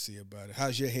it.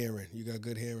 How's your hearing? You got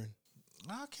good hearing?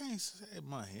 I can't say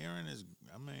my hearing is,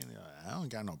 I don't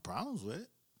got no problems with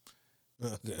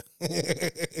it.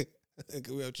 Okay.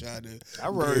 We'll try to. I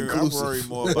worry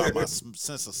more about my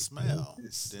sense of smell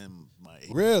than my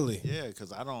hearing. Really? Yeah,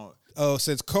 because I don't. Oh,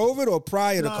 since COVID or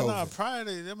prior to COVID? No, prior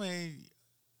to,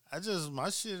 my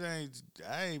shit ain't,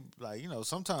 I ain't like,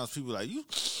 sometimes people like, you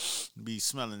be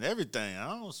smelling everything. I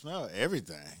don't smell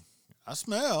everything. I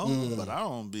smell, but I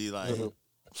don't be like, you know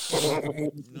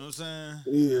what I'm saying?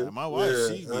 Yeah. My wife,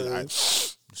 she be like,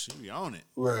 she be on it.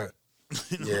 Right. I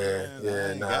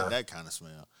ain't got that kind of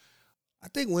smell. I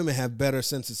think women have better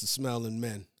senses of smell than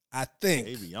men. I think.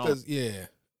 They be on. Yeah.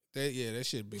 That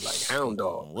should be like hound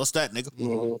dog. What's that, nigga?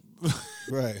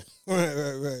 Mm-hmm. Right.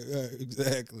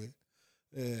 Exactly.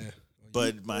 Yeah.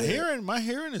 But my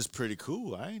hearing is pretty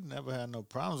cool. I ain't never had no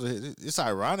problems with it. It's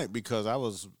ironic because I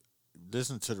was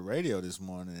listening to the radio this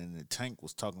morning and the Tank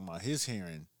was talking about his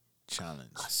hearing challenge.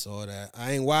 I saw that.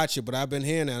 I ain't watch it, but I've been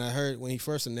hearing that. I heard when he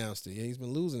first announced it. Yeah, he's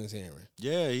been losing his hearing.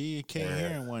 Yeah, he can't hear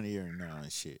in one ear now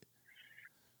and shit.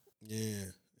 Yeah.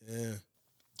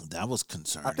 That was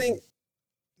concerning.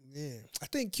 I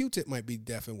think Q-Tip might be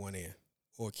deaf in one ear.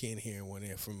 or can't hear in one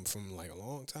ear from like a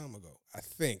long time ago. I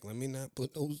think. Let me not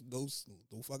put those no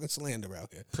fucking slander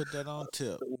out here. Put that on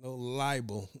tip. No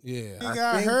libel. Yeah.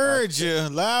 I heard you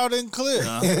loud and clear.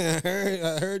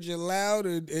 I heard you loud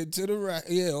and to the right.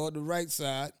 Yeah, on the right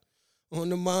side. On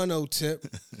the mono tip.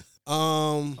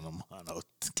 On the mono.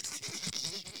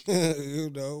 You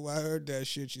know, I heard that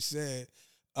shit you said.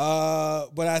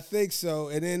 But I think so.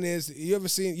 And then you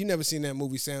never seen that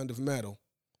movie Sound of Metal?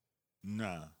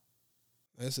 Nah.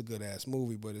 It's a good ass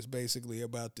movie, but it's basically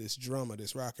about this drummer,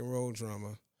 this rock and roll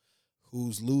drummer,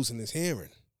 who's losing his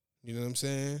hearing. You know what I'm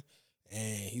saying?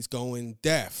 And he's going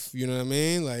deaf. You know what I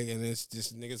mean? Like, and it's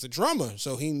this nigga's a drummer,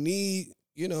 so he need,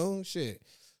 you know, shit.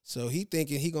 So he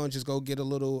thinking he gonna just go get a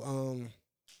little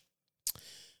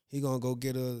he gonna go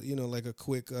get a, you know, like a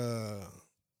quick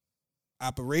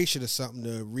operation or something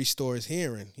to restore his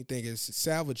hearing. He think it's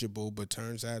salvageable, but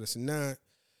turns out it's not.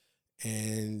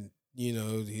 And, you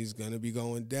know, he's gonna be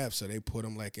going deaf. So they put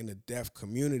him like in the deaf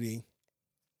community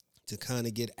to kind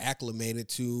of get acclimated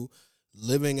to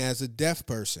living as a deaf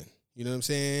person. You know what I'm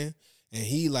saying? And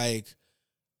he like,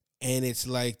 and it's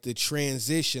like the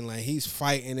transition, like he's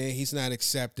fighting it, he's not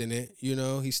accepting it, you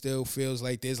know, he still feels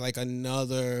like there's like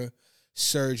another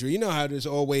surgery. You know how there's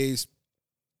always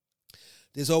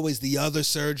the other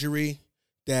surgery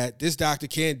that this doctor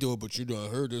can't do it, but you know, I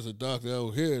heard there's a doctor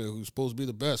out here who's supposed to be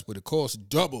the best, but it costs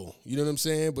double. You know what I'm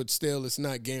saying? But still, it's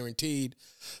not guaranteed.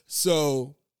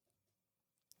 So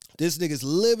this nigga's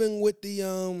living with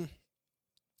the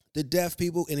deaf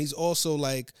people, and he's also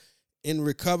like in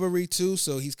recovery too,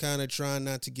 so he's kind of trying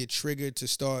not to get triggered to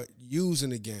start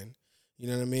using again. You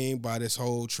know what I mean? By this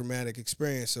whole traumatic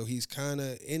experience. So he's kind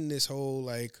of in this whole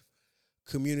like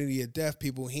community of deaf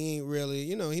people. He ain't really,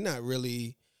 you know, he's not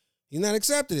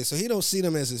accepting it. So he don't see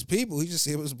them as his people. He just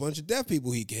see them as a bunch of deaf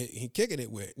people he kicking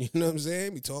it with. You know what I'm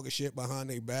saying? He talking shit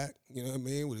behind their back. You know what I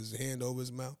mean? With his hand over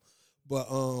his mouth. But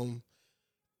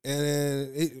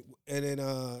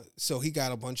so he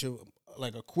got a bunch of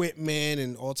like equipment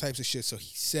and all types of shit. So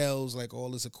he sells like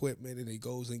all his equipment, and he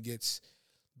goes and gets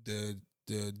the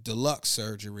deluxe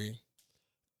surgery.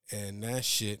 And that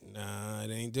shit, nah,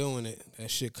 it ain't doing it. That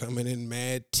shit coming in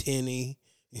mad tinny.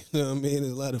 You know what I mean?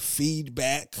 There's a lot of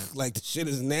feedback. Like the shit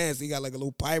is nasty. He got like a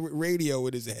little pirate radio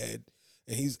with his head.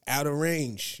 And he's out of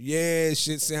range. Yeah,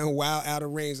 shit sound wild out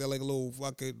of range. They're like a little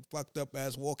fucking fucked up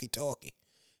ass walkie-talkie.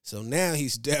 So now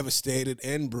he's devastated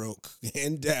and broke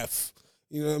and deaf.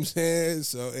 You know what I'm saying?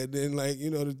 So, and then like, you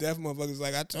know, the deaf motherfucker's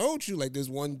like, I told you, like this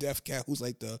one deaf cat who's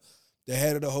like the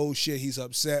head of the whole shit. He's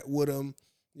upset with him.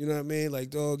 You know what I mean? Like,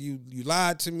 dog, you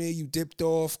lied to me. You dipped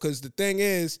off. Because the thing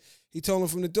is, he told him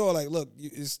from the door, like, look,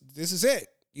 this is it.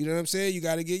 You know what I'm saying? You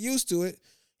got to get used to it.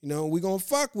 You know, we going to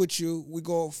fuck with you. We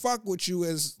going to fuck with you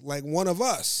as like one of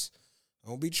us.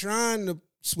 Don't be trying to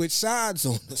switch sides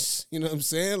on us. You know what I'm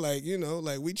saying? Like, you know,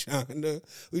 like we trying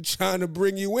to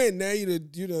bring you in. Now you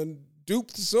done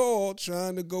duped us all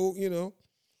trying to go, you know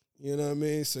what I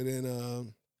mean? So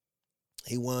then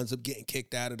he winds up getting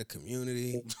kicked out of the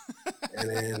community. And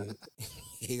then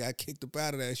he got kicked up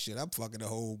out of that shit. I'm fucking the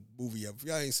whole movie up. If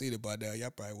y'all ain't seen it by now, y'all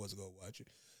probably wasn't gonna watch it.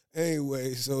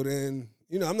 Anyway, so then,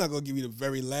 you know, I'm not gonna give you the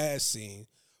very last scene.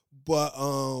 But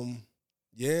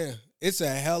yeah, it's a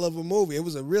hell of a movie. It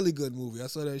was a really good movie. I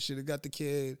saw that shit. It got the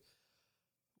kid,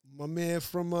 my man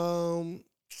from oh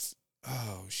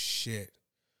shit.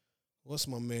 What's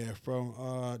my man from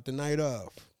The Night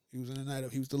Of? He was in The Night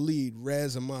Of. He was the lead,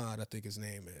 Rez Ahmad, I think his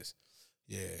name is.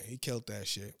 Yeah, he killed that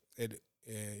shit.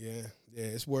 Yeah,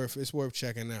 it's worth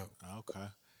checking out. Okay.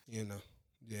 You know,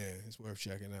 yeah, it's worth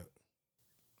checking out.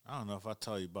 I don't know if I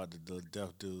told you about the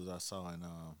deaf dudes I saw in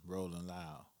Rolling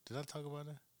Loud. Did I talk about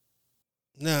that?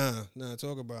 Nah,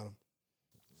 talk about them.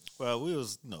 Well, we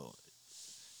was,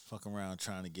 fucking around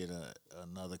trying to get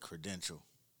another credential.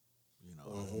 You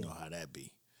know, you know how that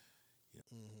be.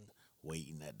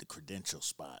 Waiting at the credential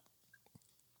spot.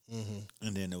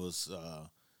 And then there was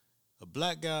a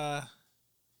black guy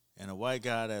and a white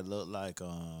guy that looked like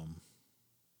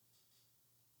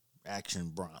Action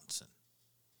Bronson.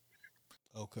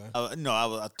 Okay.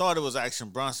 I thought it was Action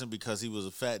Bronson because he was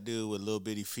a fat dude with little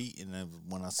bitty feet, and then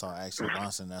when I saw Action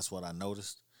Bronson, that's what I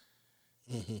noticed.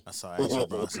 I saw Action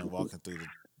Bronson walking through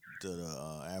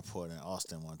the airport in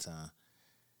Austin one time.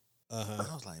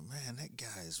 I was like, man, that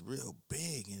guy is real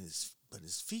big, but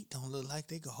his feet don't look like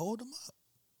they could hold him up.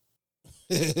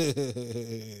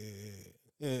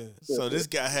 So this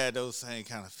guy had those same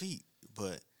kind of feet,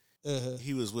 but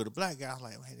he was with a black guy. I was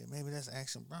like, maybe that's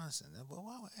Action Bronson. Well,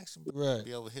 why would Action Bronson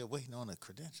be over here waiting on a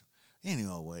credential?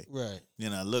 Anyway, right.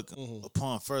 Then I look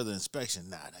upon further inspection.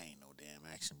 Nah, that ain't no damn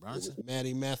Action Bronson.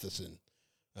 Maddie Matheson.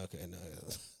 Okay, no.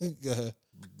 Go ahead.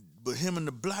 But him and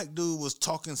the black dude was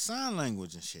talking sign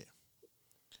language and shit.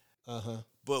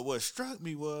 But what struck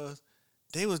me was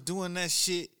they was doing that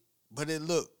shit, but it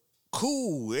looked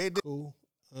cool. Cool.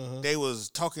 They was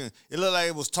talking. It looked like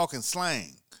it was talking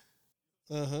slang.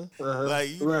 Like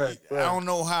Right. I don't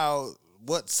know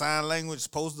what sign language is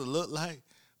supposed to look like,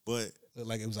 but Looked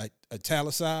like it was like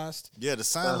italicized. yeah, the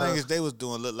sign language they was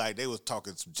doing looked like they was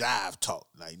talking some jive talk,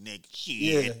 like nigga,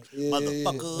 shit,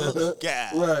 motherfucker,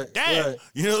 God, Right, damn, right.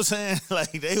 you know what I'm saying?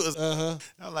 Like they was.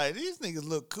 I'm like, these niggas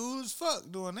look cool as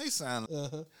fuck doing they sign.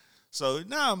 So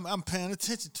now I'm paying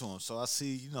attention to him. So I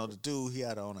see, the dude, he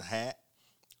had on a hat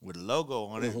with a logo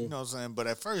on it, you know what I'm saying? But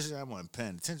at first I wasn't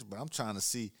paying attention, but I'm trying to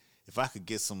see if I could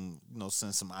get some,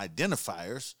 send some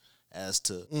identifiers as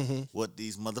to what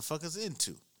these motherfuckers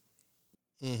into.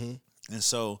 And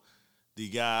so the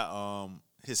guy,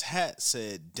 his hat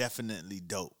said definitely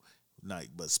dope, like,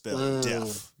 but spelled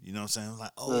deaf. You know what I'm saying? I'm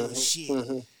like, oh shit.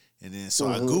 And then so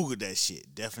I Googled that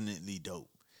shit, definitely dope.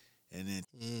 And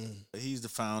then he's the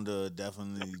founder of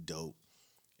Definitely Dope.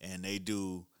 And they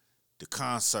do the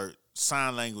concert,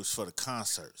 sign language for the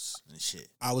concerts and shit.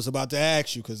 I was about to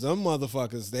ask you because them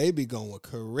motherfuckers, they be going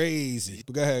crazy.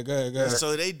 But go ahead.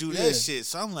 So they do that shit.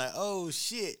 So I'm like, oh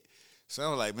shit. So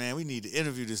I'm like, man, we need to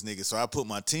interview this nigga. So I put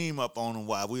my team up on him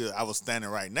while I was standing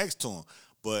right next to him.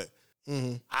 But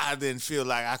I didn't feel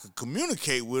like I could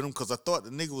communicate with him because I thought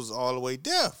the nigga was all the way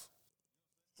deaf.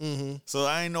 So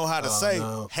I didn't know how to say,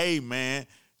 hey, man,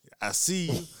 I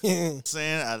see you.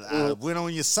 Saying I went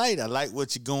on your site. I like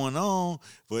what you're going on.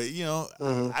 But,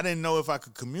 I didn't know if I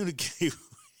could communicate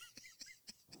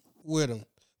with him.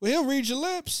 Well, he'll read your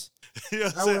lips. You know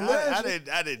what I'm saying?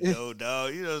 I didn't know,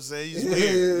 dog. You know what I'm saying? You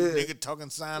weird. Nigga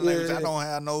talking sign language. I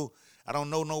don't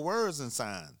know no words in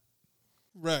sign.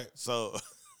 Right. So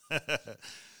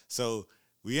so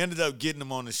we ended up getting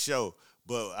them on the show.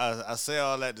 But I say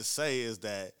all that to say is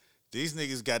that these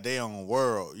niggas got their own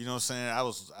world. You know what I'm saying?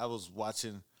 I was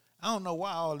watching, I don't know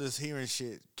why all this hearing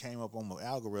shit came up on my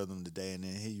algorithm today, and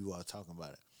then here you are talking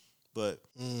about it. But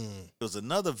there was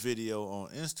another video on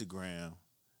Instagram.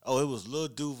 Oh, it was Lil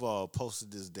Duval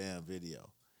posted this damn video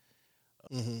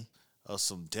of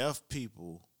some deaf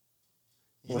people.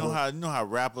 You know how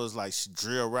rappers like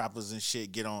drill rappers and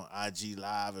shit get on IG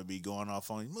Live and be going off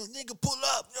on you. Nigga, pull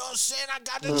up. You know what I'm saying? I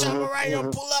got the chopper right here.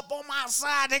 Pull up on my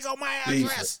side. They got my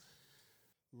address.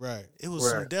 Right. It was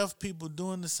some deaf people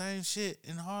doing the same shit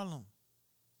in Harlem.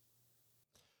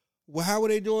 Well, how were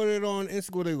they doing it on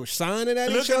Instagram? They were signing at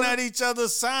each other? Looking at each other,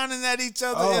 signing at each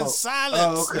other in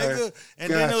silence, nigga.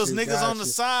 And then there was niggas on the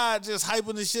side just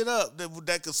hyping the shit up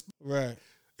that could... Right.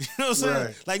 You know what I'm saying?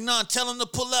 Right. Like, no, tell him to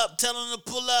pull up. Tell him to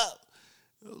pull up.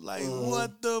 Like,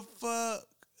 what the fuck?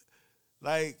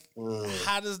 Like,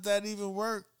 how does that even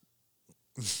work?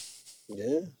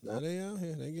 Yeah. Now they out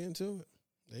here. They getting to it.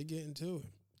 They getting to it.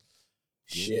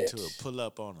 Get to it. Pull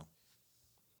up on them.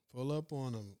 Pull up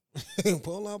on them.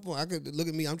 Pull up on. I could look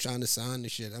at me. I'm trying to sign the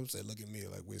shit. I'm saying, look at me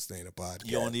like we're staying a podcast.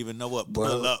 You don't even know what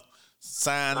pull up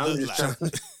sign look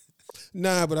like.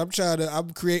 Nah, but I'm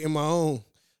creating my own.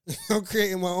 I'm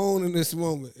creating my own in this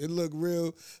moment. It look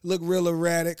real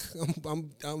erratic.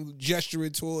 I'm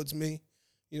gesturing towards me.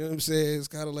 You know what I'm saying? It's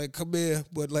kind of like, come here,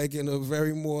 but like in a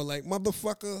very more like,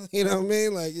 motherfucker. You know what I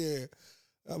mean? Like, yeah.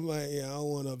 I'm like, yeah, I don't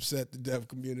want to upset the deaf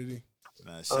community.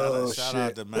 Nah, shout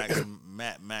out to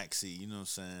Matt Maxey. You know what I'm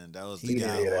saying? That was the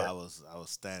guy who I was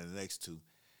standing next to.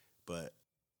 But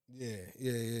yeah.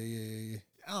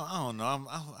 I don't know.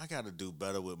 I got to do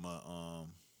better with my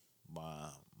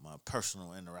my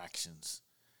personal interactions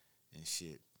and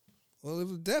shit. Well, if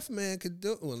a deaf man could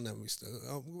do it, well, let me start.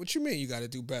 What you mean you got to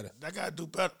do better? I got to do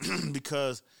better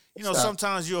because,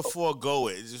 sometimes you'll forego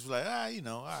it. It's just like, all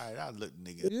right, I'll look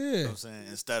nigga. Yeah. You know what I'm saying?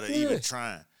 Instead of even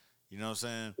trying. You know what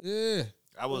I'm saying? Yeah.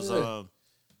 I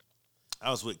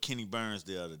was with Kenny Burns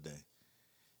the other day.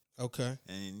 Okay.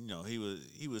 And,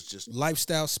 he was just...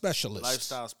 Lifestyle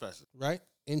specialist. Right?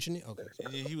 Engineer? Okay.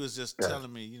 And he was just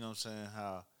telling me, you know what I'm saying,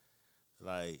 how,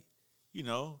 like,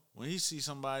 when he sees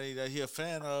somebody that he a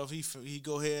fan of, he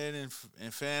go ahead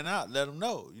and fan out, let him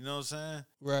know. You know what I'm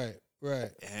saying?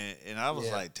 Right. And I was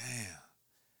like, damn,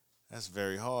 that's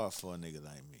very hard for a nigga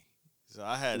like me. So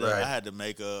I had to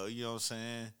make a, you know what I'm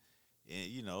saying,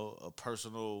 and, a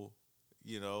personal,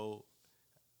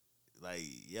 like,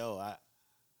 yo, I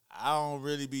don't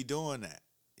really be doing that.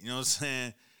 You know what I'm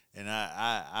saying? And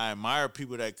I admire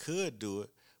people that could do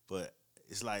it, but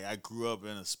it's like I grew up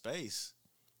in a space.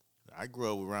 I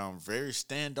grew up around very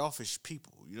standoffish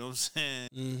people. You know what I'm saying?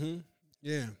 Mm-hmm.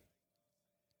 Yeah.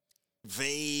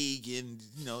 Vague and,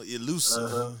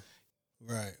 elusive.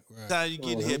 Right. Time you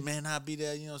get here, man, I'll be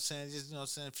there, you know what I'm saying? Just, you know what I'm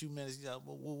saying, a few minutes, you know,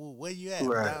 where you at?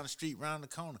 Right. Down the street, round the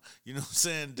corner. You know what I'm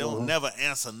saying? Don't never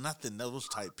answer nothing, those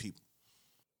type people.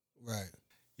 Right.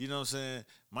 You know what I'm saying?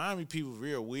 Miami people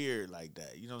real weird like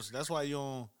that. You know what I'm saying?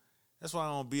 That's why I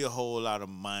don't be a whole lot of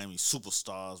Miami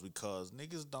superstars, because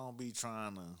niggas don't be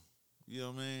trying to, you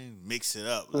know what I mean, mix it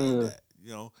up like that.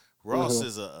 You know, Ross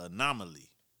is an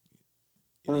anomaly.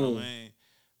 You know what I mean?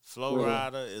 Flo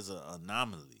Rida is an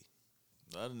anomaly.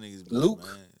 The other niggas be Luke?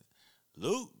 like, man.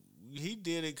 Luke, he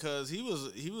did it because he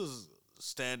was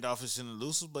standoffish and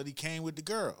elusive, but he came with the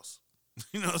girls.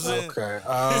 You know what I'm saying? Okay.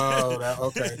 Oh,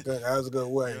 okay. Good. That was a good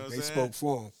way. You know what They I'm spoke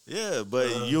for him. Yeah,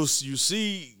 but you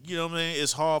see, you know what I mean?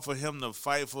 It's hard for him to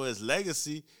fight for his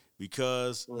legacy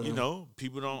because, you know,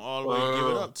 people don't all the way give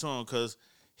it up to him because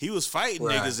he was fighting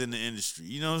niggas in the industry.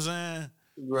 You know what I'm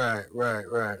saying?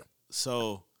 Right.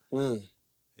 So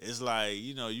it's like,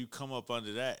 you know, you come up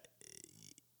under that,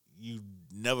 you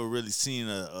never really seen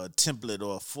a template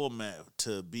or a format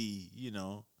to be, you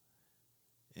know,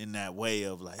 in that way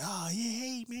of like, oh, yeah,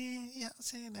 hey, man, you know what I'm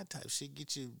saying? That type of shit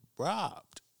get you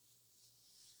robbed.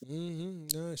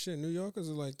 Nah, shit. New Yorkers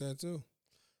are like that too.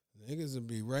 Niggas will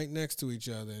be right next to each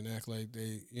other and act like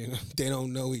they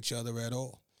don't know each other at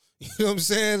all. You know what I'm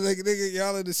saying? Like, nigga,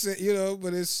 y'all are the same, you know,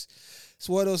 but it's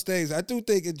one of those things. I do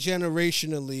think it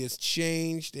generationally it's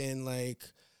changed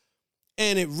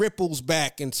and it ripples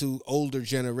back into older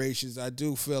generations. I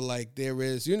do feel like there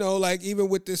is, you know, like even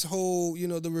with this whole, you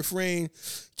know, the refrain,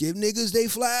 give niggas they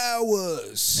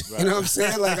flowers. Right. You know what I'm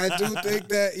saying? Like, I do think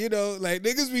that, you know, like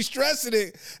niggas be stressing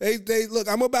it. They look,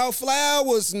 I'm about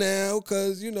flowers now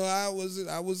because, you know, I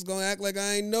was going to act like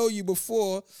I ain't know you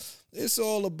before. It's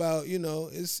all about, you know,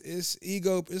 it's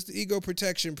the ego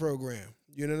protection program.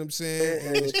 You know what I'm saying?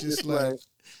 And it's just like,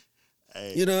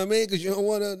 you know what I mean? Because you don't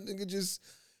want a nigga just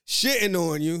shitting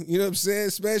on you, you know what I'm saying?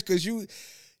 Especially because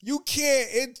you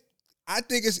can't. I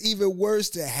think it's even worse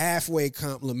to halfway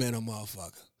compliment a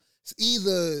motherfucker. It's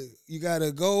either you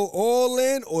gotta go all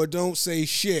in or don't say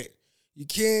shit. You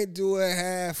can't do a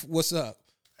half. What's up?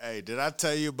 Hey, did I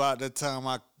tell you about that time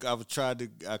I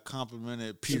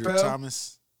complimented Peter Chappelle?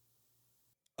 Thomas?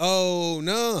 Oh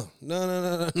no!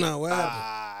 What happened?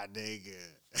 Ah, nigga.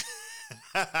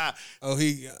 Oh,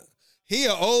 he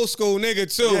an old school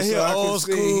nigga too. Yeah, he so an I can old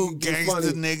see school he gangster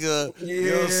funny. nigga. Yeah. You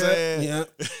know what I'm saying?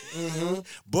 Yeah.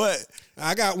 But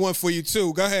I got one for you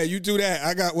too. Go ahead, you do that.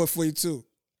 I got one for you too.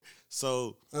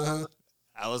 so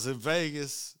I was in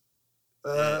Vegas,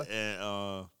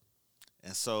 and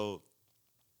so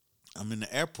I'm in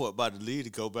the airport about to leave to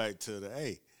go back to the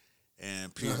A,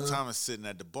 and Peter Thomas sitting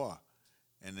at the bar,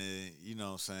 and then you know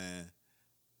what I'm saying.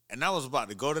 And I was about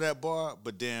to go to that bar,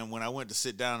 but then when I went to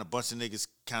sit down, a bunch of niggas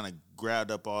kind of grabbed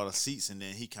up all the seats, and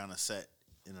then he kind of sat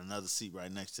in another seat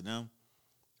right next to them.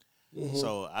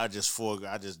 So I just you know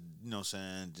what I'm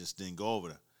saying, just didn't go over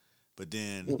there. But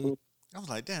then I was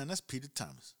like, damn, that's Peter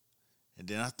Thomas. And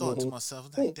then I thought to myself,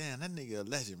 like, damn, that nigga a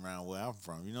legend around where I'm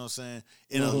from. You know what I'm saying?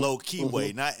 In a low-key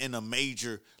way, not in a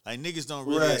major, like niggas don't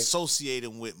really associate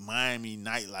him with Miami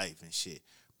nightlife and shit.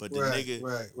 But the nigga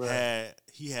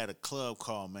had a club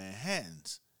called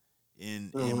Manhattan's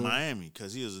in Miami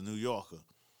because he was a New Yorker.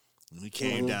 When he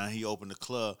came down, he opened the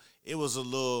club. It was a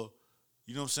little,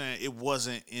 you know what I'm saying? It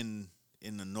wasn't in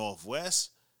the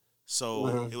Northwest,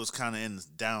 so it was kind of in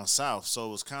down south. So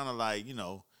it was kind of like, you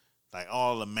know, like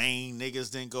all the main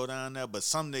niggas didn't go down there, but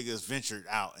some niggas ventured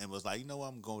out and was like, you know what,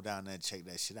 I'm going to go down there and check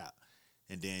that shit out.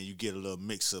 And then you get a little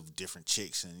mix of different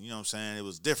chicks, and you know what I'm saying? It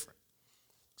was different.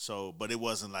 So, but it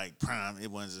wasn't like prime. It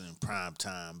wasn't in prime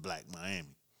time Black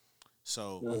Miami.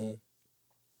 So,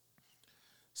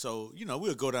 so you know,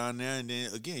 we'll go down there, and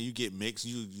then again, you get mixed.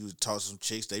 You talk to some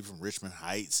chicks. They from Richmond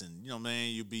Heights, and you know,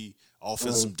 man, you be off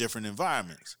in some different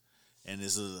environments, and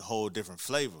it's a whole different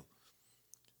flavor.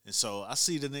 And so I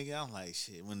see the nigga. I'm like,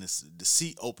 shit. When the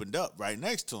seat opened up right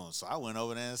next to him, so I went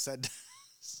over there and sat down.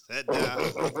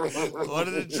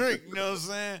 Ordered a drink, you know what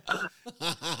I'm saying?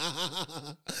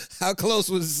 How close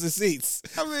was the seats?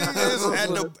 I mean, it's at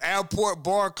the airport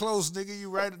bar close, nigga. You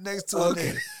right next to a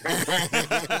nigga.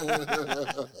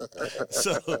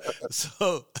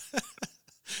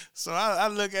 So I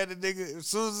look at the nigga. As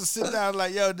soon as I sit down,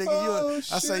 like, yo,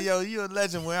 nigga, I say, yo, you a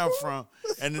legend where I'm from.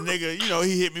 And the nigga, you know,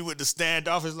 he hit me with the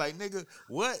standoff. Like, nigga,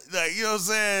 what? Like, you know what I'm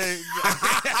saying?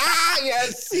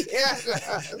 Yes.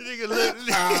 Nigga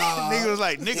was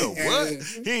like, nigga, what?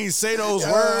 He ain't say those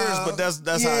words, but that's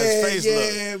how his face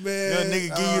looked. Yeah, man. You know,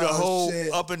 nigga give you the whole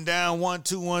up and down 1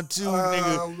 2 1 2.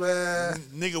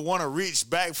 Nigga want to reach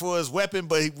back for his weapon,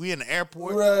 but we in the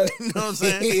airport. Right. You know what I'm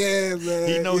saying? Yeah, man.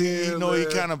 He know he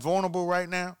kind of vulnerable right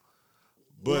now.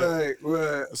 But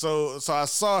right. So I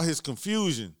saw his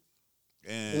confusion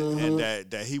and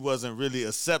that he wasn't really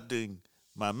accepting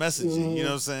my messaging. You know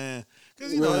what I'm saying?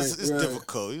 Because it's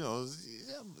difficult.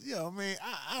 I mean,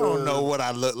 I don't know what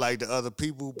I look like to other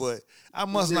people, but I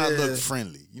must not look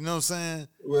friendly. You know what I'm saying?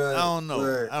 Right, I don't know.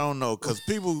 right. I don't know because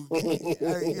people,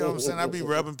 you know what I'm saying? I be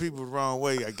rubbing people the wrong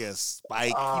way. I guess Spike.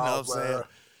 You know what I'm saying?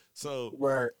 So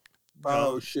right.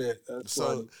 Oh shit. That's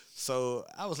funny. So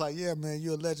I was like, yeah, man,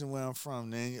 you're a legend where I'm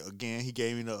from. Then again, he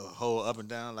gave me the whole up and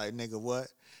down, like, nigga, what?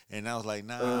 And I was like,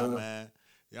 nah, man,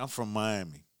 I'm from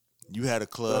Miami. You had a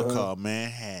club called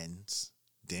Manhattan's.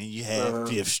 Then you had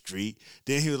Fifth Street.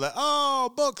 Then he was like,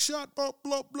 oh, buckshot, blah,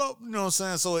 blah, blah. You know what I'm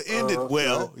saying? So it ended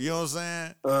well. You know what I'm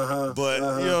saying? But, you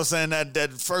know what I'm saying?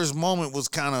 That first moment was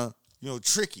kind of,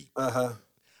 tricky. But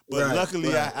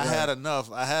luckily, I had enough.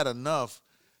 I had enough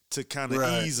to kind of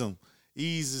ease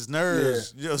his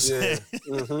nerves. You know what I'm saying?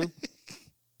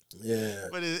 Yeah.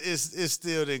 But it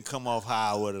still didn't come off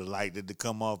how I would have liked it to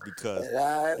come off because, you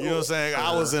know what I'm saying?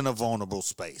 I was in a vulnerable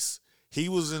space. He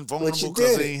was invulnerable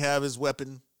because he didn't have his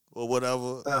weapon or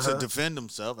whatever to defend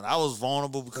himself. And I was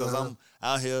vulnerable because I'm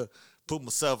out here, put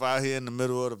myself out here in the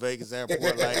middle of the Vegas airport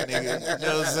like nigga. You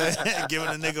know what I'm saying? Giving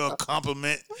a nigga a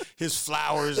compliment, his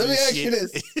flowers and shit. Let me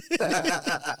ask you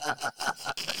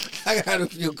this. I got a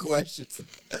few questions.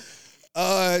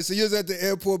 So you was at the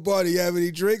airport bar. Do you have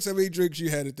any drinks? How many drinks you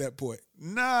had at that point?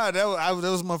 Nah, that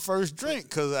was my first drink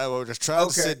because I was just trying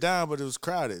to sit down, but it was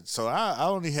crowded. So I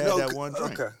only had that one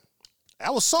drink. Okay. I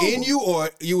was sober. In you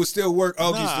or you was still work? Oh,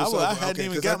 nah, you still sober. I hadn't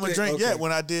even got my drink yet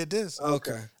when I did this.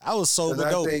 Okay. I was sober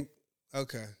dope.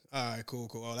 Okay. All right. Cool.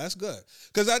 Oh, that's good.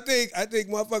 Because I think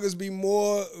motherfuckers be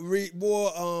more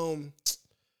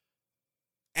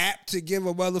apt to give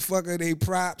a motherfucker they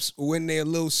props when they're a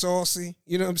little saucy.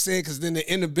 You know what I'm saying? Because then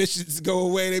the inhibitions go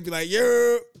away. They be like,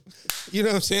 yeah. You know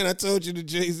what I'm saying? I told you the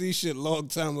Jay-Z shit a long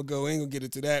time ago. I ain't gonna get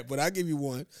into that, but I'll give you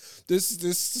one. This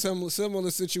similar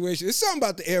situation. It's something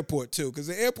about the airport too, because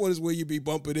the airport is where you be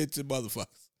bumping into motherfuckers.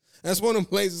 That's one of them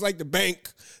places like the bank.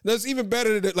 That's even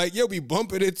better than like you'll be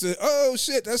bumping into, oh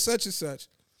shit, that's such and such.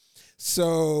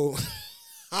 So,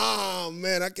 oh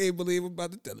man, I can't believe I'm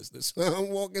about to tell us this. I'm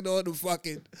walking on the flight.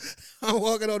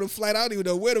 I don't even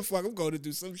know where the fuck I'm going to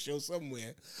do some show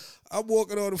somewhere. I'm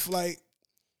walking on the flight.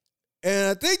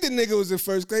 And I think the nigga was in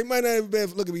first class. He might not even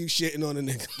been, look at me shitting on the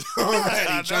nigga.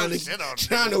 Already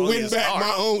trying to win back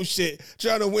my own shit.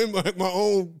 Trying to win back my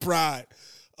own pride.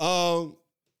 I'm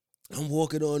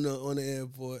walking on the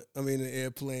airport. I mean the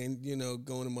airplane,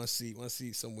 going to my seat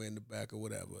somewhere in the back or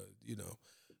whatever,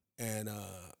 And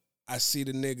I see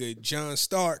the nigga John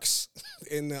Starks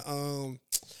in the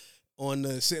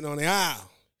sitting on the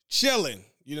aisle, chilling.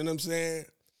 You know what I'm saying?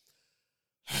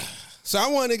 So I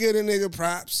want to get a nigga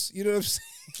props. You know what I'm saying?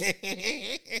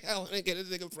 I want to get a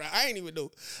nigga props. I ain't even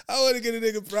know. I want to get a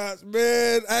nigga props.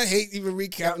 Man, I hate even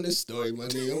recounting this story, my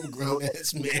nigga. I'm a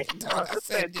grown-ass man. I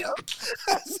said to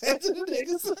the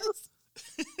niggas,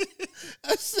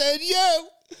 I said,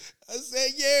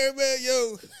 yeah, man,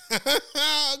 yo.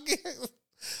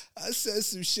 I said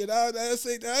some shit out. I even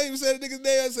said the nigga's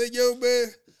name. I said, yo,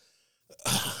 man.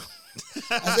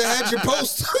 I said, I had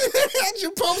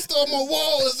your poster on my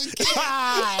wall as a kid.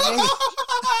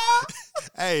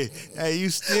 hey, you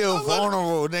still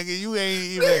vulnerable, nigga. You ain't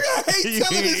even. Nigga, I hate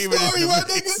telling this story, my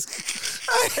nigga.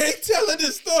 I hate telling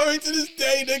this story to this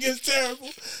day, nigga. It's terrible.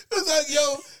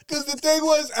 Because the thing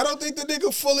was, I don't think the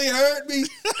nigga fully heard me,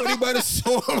 but he might have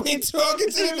saw me talking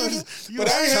to the nigga. But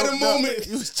I ain't had a moment.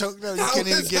 You was choked up. You couldn't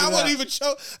even get it out. I wasn't even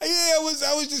choked. Yeah,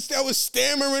 I was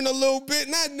stammering a little bit.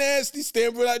 Not nasty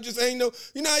stammering. I just ain't know.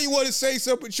 You know how you want to say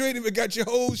something, but you ain't even got your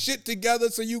whole shit together,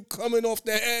 so you coming off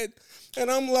the head. And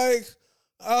I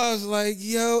was like,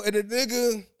 yo, and the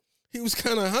nigga, he was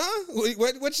kind of, huh?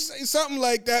 What you say? Something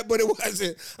like that, but it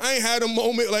wasn't. I ain't had a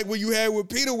moment like what you had with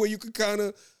Peter where you could kind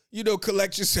of,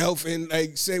 collect yourself and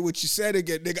like say what you said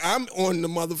again. Nigga, I'm on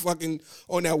on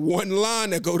that one line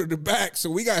that go to the back, so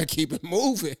we gotta keep it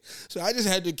moving. So I just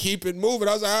had to keep it moving.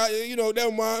 I was like,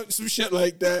 never mind, some shit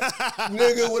like that.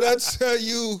 Nigga, when I tell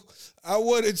you, I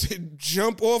wanted to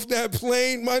jump off that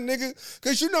plane, my nigga.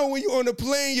 Because when you're on the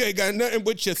plane, you ain't got nothing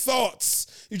but your thoughts.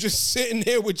 You're just sitting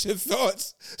there with your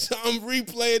thoughts. So I'm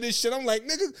replaying this shit. I'm like,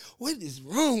 nigga, what is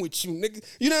wrong with you, nigga?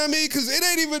 You know what I mean? Because it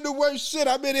ain't even the worst shit.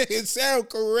 I've been in here sound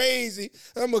crazy.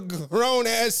 I'm a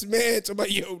grown-ass man. So I'm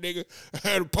like, yo, nigga, I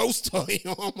had a poster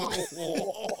on my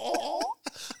wall.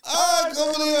 I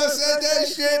can't believe I said that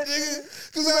shit, nigga.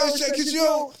 Because I was checking,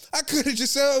 I could have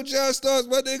just said, oh, John Starks,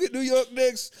 my nigga, New York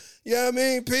Knicks. You know what I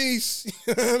mean? Peace.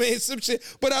 You know what I mean? Some shit.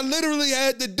 But I literally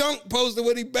had the dunk poster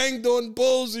when he banged on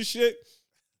Bulls and shit.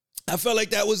 I felt like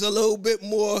that was a little bit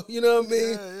more, you know what I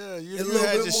mean? Yeah. You A little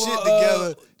had bit your more, shit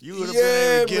together. You would have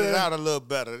been able to get it man. out a little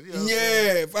better. You know what I'm Yeah,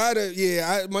 saying? if I'd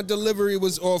have, my delivery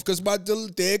was off because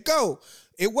there it go.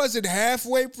 It wasn't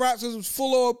halfway props, it was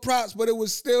full on props, but it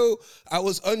was still, I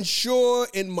was unsure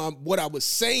in what I was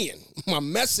saying. My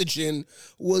messaging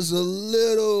was a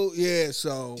little,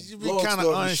 so. You be kind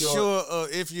of unsure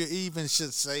of if you even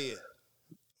should say it.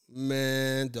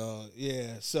 Man, dog,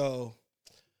 yeah. So,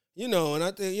 and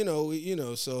I think,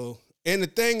 so, and the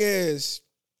thing is,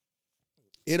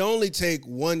 it only take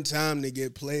one time to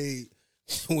get played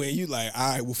when you like, all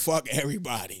right, well, fuck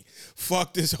everybody.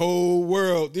 Fuck this whole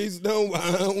world.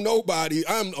 Nobody.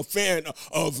 I'm a fan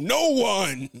of no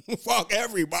one. Fuck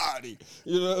everybody.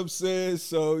 You know what I'm saying?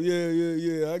 So,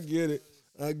 yeah. I get it,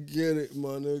 my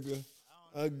nigga.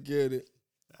 I get it.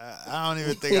 I don't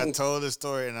even think I told the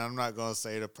story, and I'm not going to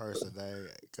say the person name.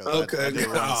 Okay. I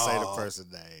didn't want to say the person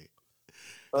name.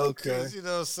 Okay. You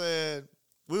know what I'm saying?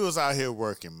 We was out here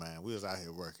working, man.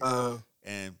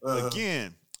 And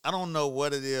again, I don't know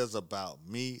what it is about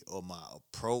me or my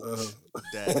approach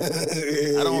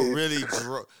that I don't really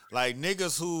like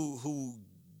niggas who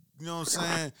you know what I'm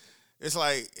saying? It's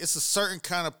like it's a certain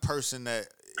kind of person that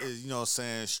is, you know what I'm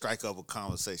saying, strike up a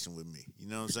conversation with me. You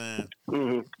know what I'm saying?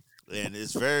 Mm-hmm. And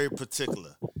it's very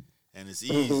particular and it's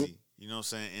easy, you know what I'm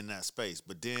saying, in that space.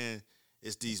 But then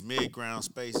it's these mid-ground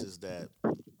spaces that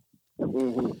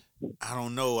I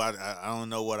don't know. I don't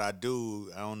know what I do.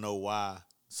 I don't know why.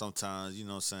 Sometimes, you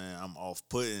know what I'm saying, I'm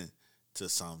off-putting to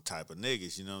some type of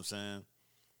niggas, you know what I'm saying?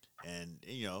 And,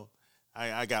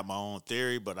 I got my own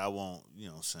theory, but I won't, you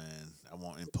know what I'm saying, I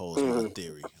won't impose my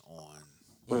theory on,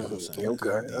 you know what I'm saying,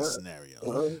 these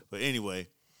scenarios. But anyway,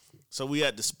 so we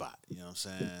at the spot, you know what I'm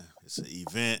saying? It's an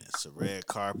event, it's a red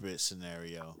carpet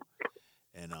scenario,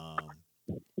 and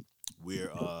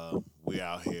we're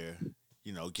out here,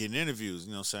 getting interviews,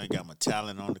 you know what I'm saying? Got my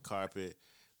talent on the carpet.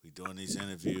 We doing these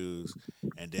interviews,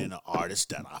 and then an artist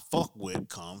that I fuck with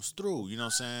comes through. You know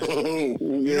what I'm saying?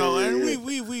 And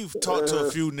we've talked to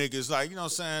a few niggas, like, you know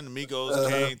what I'm saying? The Migos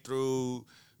came through,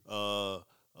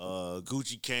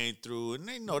 Gucci came through, and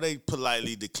they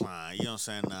politely declined. You know what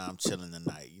I'm saying? Nah, I'm chilling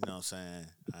tonight. You know what I'm saying?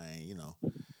 I ain't,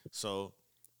 So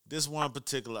this one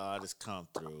particular artist come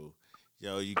through.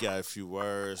 Yo, you got a few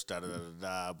words,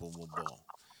 da-da-da-da-da, boom, boom, boom.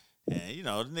 And,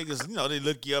 the niggas, they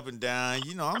look you up and down.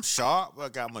 I'm sharp. I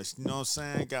got my, you know what I'm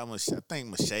saying? I think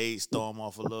my shades throw them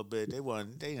off a little bit.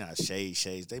 They not shades.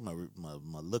 They my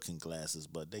looking glasses,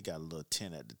 but they got a little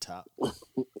tint at the top. You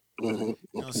know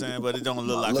what I'm saying? But it don't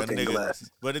look like a nigga.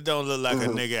 Glasses. But it don't look like a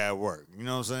nigga at work. You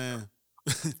know what I'm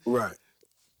saying? Right.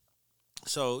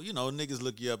 So, niggas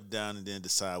look you up and down and then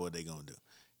decide what they gonna do.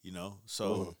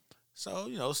 So,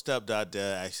 stepped out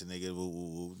there, asked a nigga,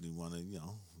 you want to,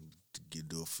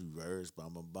 do a few words, blah,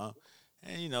 blah, blah.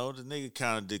 And, the nigga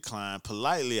kind of declined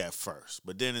politely at first.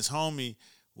 But then his homie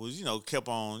was, kept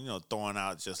on, throwing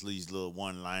out just these little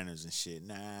one-liners and shit.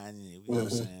 Nah, you know what I'm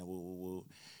saying? Woo.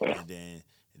 And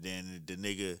then the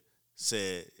nigga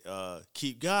said,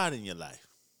 keep God in your life,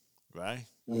 right?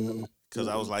 Because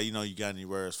I was like, you got any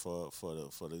words for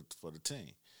the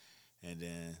team? And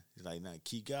then he's like, nah,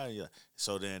 keep God in your life.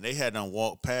 So then they had them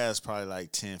walk past, probably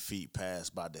like 10 feet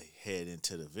past, about to head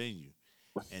into the venue.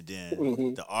 And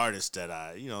then the artist that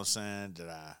I, you know what I'm saying, that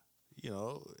I,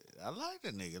 I like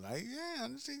that nigga. Like, yeah,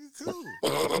 this nigga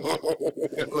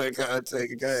cool. Like, I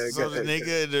take it. Go ahead, so the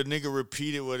nigga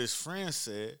repeated what his friend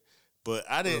said, but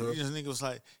I didn't. This nigga was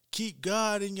like, keep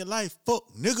God in your life, fuck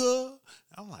nigga.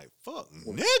 I'm like, fuck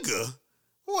nigga?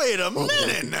 Wait a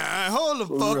minute now. Hold the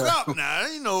fuck up now.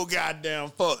 Ain't no goddamn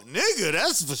fuck nigga.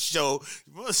 That's for sure.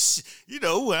 Where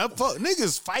fuck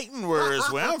niggas fighting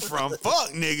words where I'm from.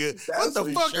 Fuck nigga. What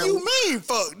the fuck you mean,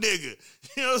 fuck nigga?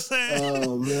 You know what I'm saying?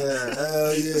 Oh, man.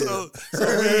 Hell yeah.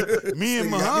 So me and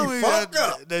Muhammad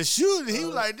that shooting, he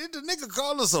was like, did the nigga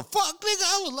call us a fuck nigga?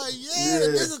 I was like, yeah.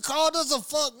 The nigga called us a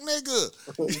fuck nigga.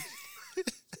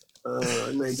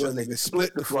 Made that nigga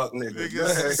split the fuck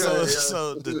nigga.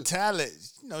 So the talent,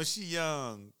 she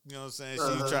young, you know what I'm saying?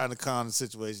 She was trying to calm the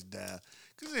situation down.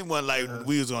 Cause it wasn't like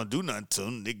we was gonna do nothing to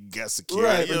him. Nigga got security.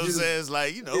 Right, you know what I'm saying? It's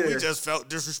like, we just felt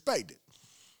disrespected.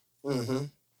 Mm-hmm.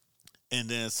 And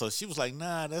then so she was like,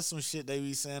 nah, that's some shit they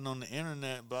be saying on the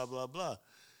internet, blah, blah, blah.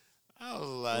 I was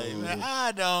like, man,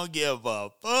 I don't give a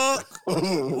fuck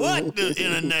what the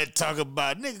internet talk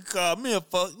about. Nigga called me a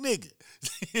fuck nigga.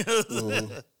 You know what I'm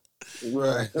saying?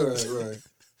 Right.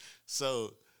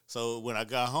 So when I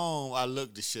got home, I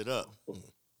looked the shit up.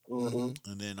 And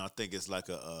then I think it's like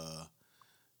a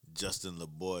Justin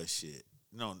LaBoy shit.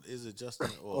 No, is it Justin?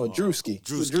 Or Drewski.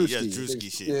 Drewski, yeah,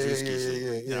 Drewski shit. Drewski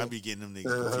shit. Yeah, I be getting them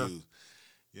niggas confused.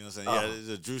 You know what I'm saying? Yeah, there's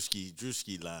a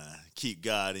Drewski line. Keep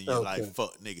God in your life,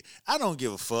 fuck nigga. I don't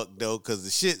give a fuck though, cause the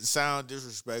shit sound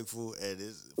disrespectful and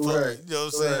it's fuck, Right. you know what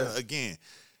I'm saying? Right. Again,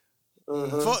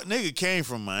 fuck nigga came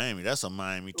from Miami. That's a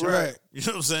Miami term. Right. You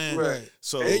know what I'm saying? Right.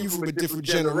 So And you from a different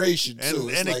generation too.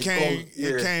 and It's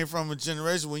it came from a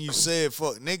generation when you said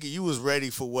fuck nigga, you was ready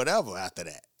for whatever after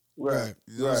that. Right.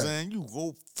 You know what I'm saying? You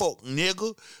go fuck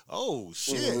nigga. Oh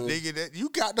shit, nigga, that you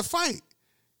got to fight.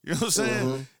 You know what I'm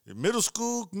saying? In middle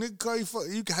school, nigga call you fuck.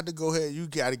 You got to go ahead. You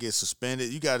got to get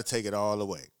suspended. You got to take it all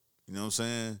away. You know what I'm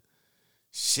saying?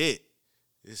 Shit,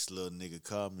 this little nigga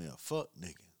called me a fuck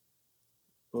nigga.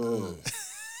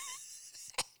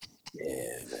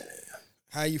 Yeah, man.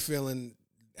 How you feeling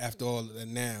after all of that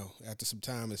now? After some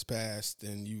time has passed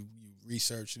and you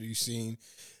researched it, you seen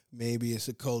maybe it's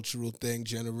a cultural thing,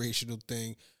 generational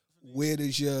thing. Where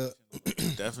does your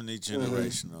Definitely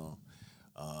generational.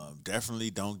 Definitely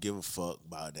don't give a fuck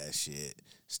about that shit.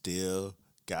 Still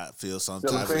feel some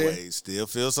type of way. Still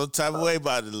feel some type of way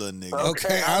about the little nigga.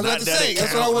 Okay, I was about Not to that say. it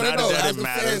That's what I want to count, know. not that As it a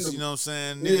matters. fandom. You know what I'm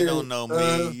saying? Nigga don't know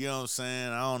me. You know what I'm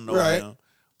saying? I don't know him.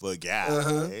 But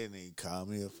God, hey, nigga call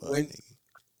me a fuck nigga.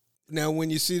 Now,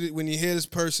 when you hear this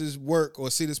person's work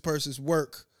or see this person's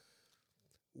work,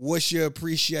 what's your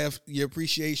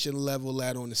appreciation level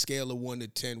at on the scale of 1 to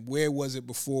 10? Where was it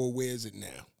before? Where is it now?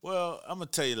 Well, I'm gonna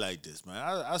tell you like this, man.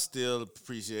 I still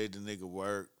appreciate the nigga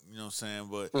work. You know what I'm saying?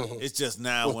 But it's just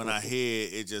now when I hear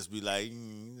it just be like,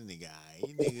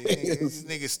 this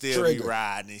nigga still be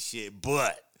riding and shit.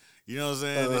 But you know what I'm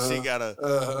saying? This shit got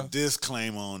a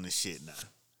disclaimer on the shit now.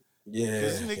 Yeah.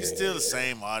 This nigga still the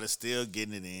same artist, still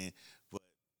getting it in. But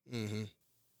you know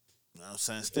what I'm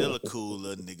saying? Still a cool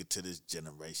little nigga to this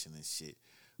generation and shit.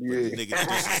 But the nigga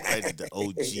disrespected the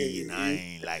OG and I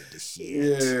ain't like the shit.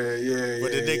 Yeah.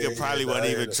 But the nigga probably wasn't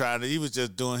even trying to. He was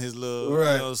just doing his little, you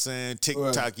know what I'm saying,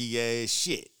 TikTok-y ass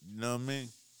shit. You know what I mean?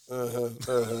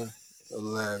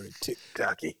 Hilarious.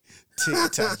 TikTok-y.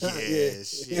 TikTok-y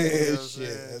ass shit. You know what I'm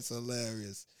saying? That's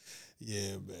hilarious.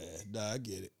 Yeah, man. Nah, I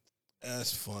get it.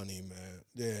 That's funny, man.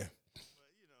 Yeah.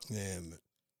 Yeah, man.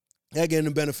 Yeah, getting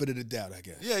the benefit of the doubt, I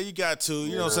guess. Yeah, you got to.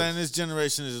 You know what I'm saying? This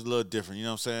generation is a little different. You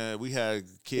know what I'm saying? We had a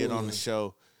kid on the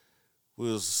show. We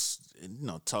was,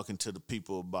 talking to the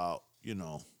people about,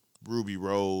 Ruby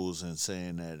Rose and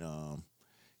saying that,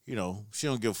 she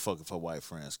don't give a fuck if her white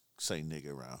friends say nigga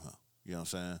around her. You know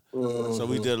what I'm saying? So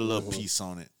we did a little piece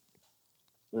on it.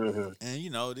 And,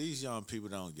 these young people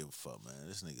don't give a fuck, man.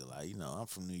 This nigga like, I'm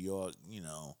from New York,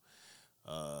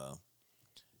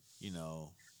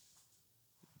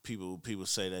 People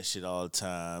say that shit all the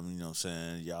time, you know what I'm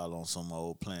saying? Y'all on some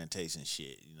old plantation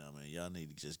shit, you know what I mean? Y'all need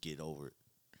to just get over it.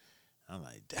 I'm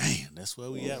like, damn, that's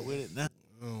where we at with it now.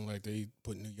 I don't like they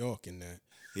put New York in that.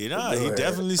 He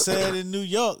definitely said in New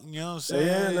York, you know what I'm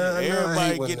saying?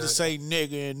 Everybody get to say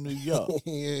nigga in New York.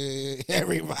 Yeah,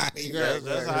 everybody.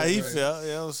 That's how he felt,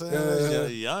 you know what I'm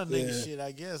saying? Young nigga shit,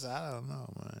 I guess. I don't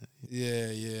know, man.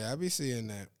 Yeah, I be seeing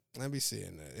that.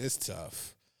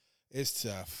 It's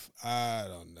tough. I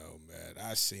don't know, man.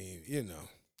 I seen,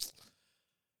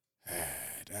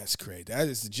 that's crazy. That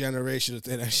is the generational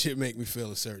thing. That shit make me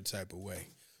feel a certain type of way.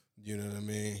 You know what I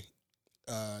mean?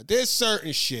 There's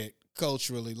certain shit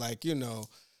culturally, like,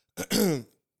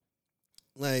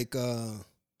 like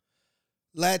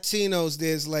Latinos,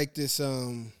 there's like this,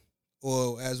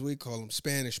 or as we call them,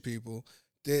 Spanish people,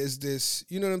 there's this,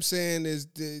 you know what I'm saying? There's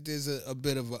a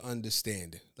bit of an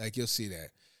understanding. Like, you'll see that.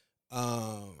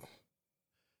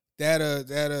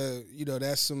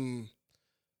 That's some,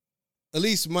 at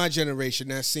least my generation,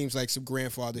 that seems like some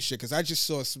grandfather shit. Cause I just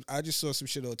saw some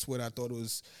shit on Twitter. I thought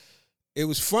it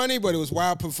was funny, but it was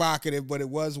wild provocative, but it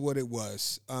was what it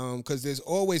was. Cause there's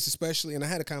always, especially, and I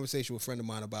had a conversation with a friend of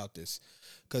mine about this.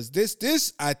 Cause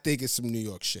this I think is some New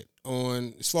York shit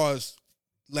on, as far as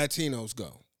Latinos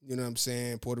go. You know what I'm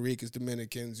saying? Puerto Ricans,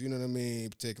 Dominicans, you know what I mean?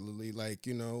 Particularly, like,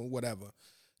 whatever.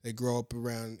 They grow up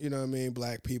around, you know what I mean,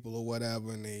 black people or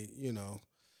whatever, and they,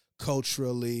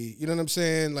 culturally, you know what I'm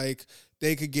saying? Like,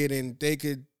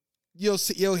 you'll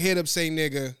hear them say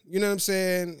nigga, you know what I'm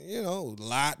saying?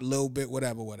 Lot, little bit,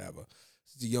 whatever.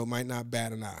 Might not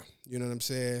bat an eye, you know what I'm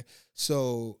saying?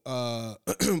 So,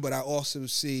 but I also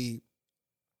see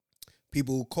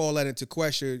people who call that into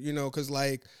question, because,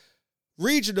 like,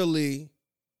 regionally,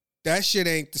 that shit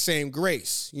ain't the same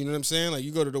grace, you know what I'm saying? Like,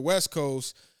 you go to the West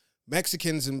Coast,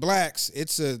 Mexicans and blacks,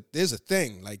 there's a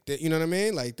thing like that, you know what I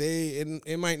mean? Like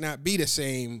it might not be the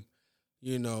same,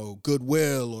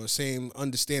 goodwill or same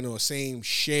understanding or same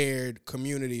shared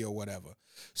community or whatever.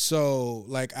 So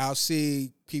like I'll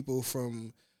see people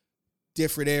from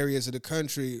different areas of the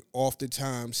country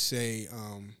oftentimes say,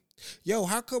 yo,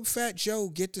 how come Fat Joe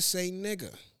get to say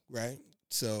nigga, right?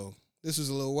 So this was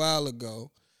a little while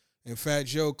ago, and Fat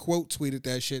Joe quote tweeted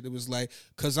that shit. It was like,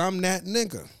 "Cause I'm that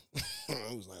nigga."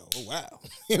 I was like, "Oh wow,"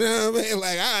 you know what I mean?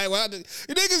 Like, all right, well, the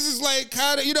niggas is like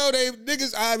kind of, they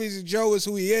niggas obviously Joe is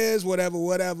who he is,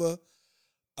 whatever.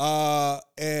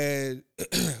 And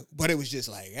but it was just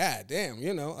like, God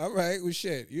damn, all right, well,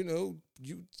 shit, you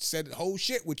said the whole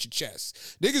shit with your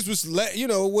chest. Niggas was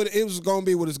what it was gonna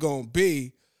be, what it's gonna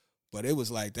be, but it was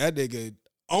like that nigga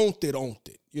owned it.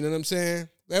 You know what I'm saying?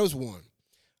 That was one.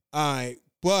 All right,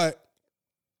 but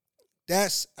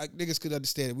that's niggas could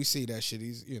understand it. We see that shit.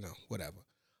 He's whatever.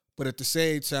 But at the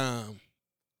same time,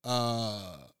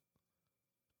 I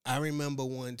remember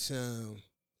one time.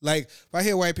 Like, if I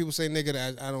hear white people say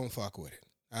nigga, I don't fuck with it.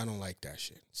 I don't like that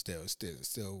shit. It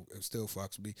still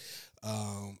fucks me.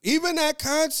 Even at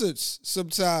concerts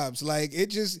sometimes, like at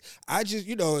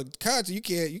concert you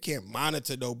can't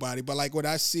monitor nobody. But like when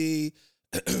I see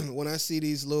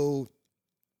these little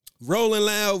Rolling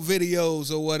Loud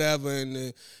videos or whatever,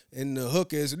 and the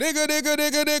hook is nigga,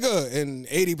 and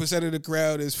 80% of the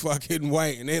crowd is fucking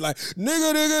white, and they like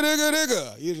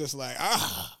nigga. You're just like,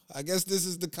 I guess this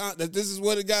is this is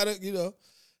what it gotta,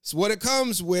 it's what it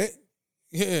comes with.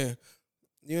 Yeah.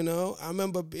 I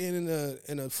remember being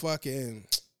in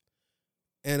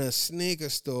a sneaker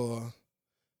store.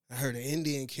 I heard an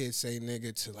Indian kid say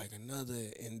nigga to like another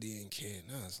Indian kid,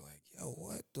 and I was like, yo,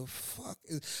 what the fuck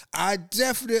I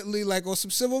definitely, like, on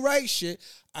some civil rights shit,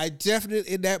 I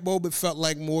definitely in that moment felt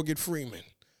like Morgan Freeman.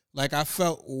 Like, I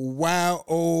felt wild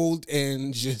old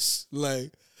and just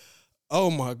like, oh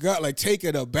my God, like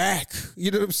taken aback.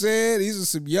 You know what I'm saying? These are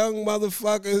some young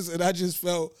motherfuckers, and I just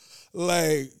felt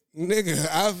like,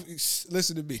 nigga,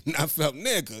 listen to me, I felt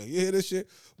nigga, you hear this shit?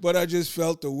 But I just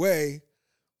felt the way.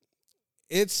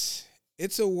 It's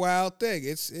a wild thing.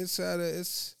 It's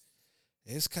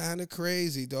kind of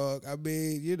crazy, dog. I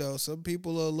mean, some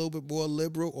people are a little bit more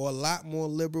liberal or a lot more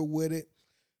liberal with it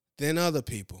than other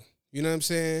people. You know what I'm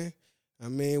saying? I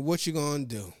mean, what you gonna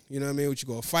do? You know what I mean? What you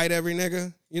gonna fight every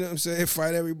nigga? You know what I'm saying?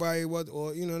 Fight everybody?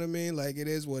 Or you know what I mean? Like, it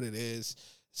is what it is.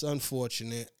 It's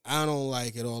unfortunate. I don't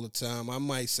like it all the time. I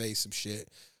might say some shit,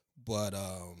 but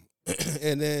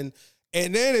and then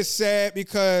it's sad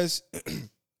because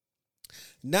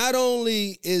not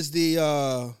only is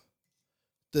the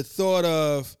thought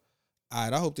of, all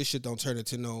right, I hope this shit don't turn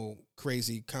into no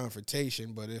crazy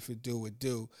confrontation, but if it do, it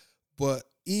do. But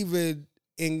even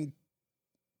in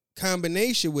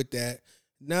combination with that,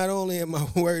 not only am I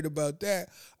worried about that,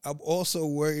 I'm also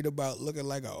worried about looking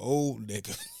like an old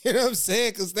nigga. You know what I'm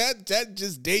saying? Because that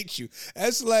just dates you.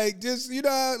 That's like, just,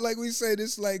 like we say,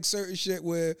 this like certain shit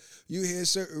where you hear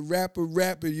certain rapper,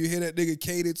 you hear that nigga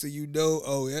cadence and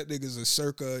oh, that nigga's a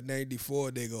circa 94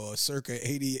 nigga or a circa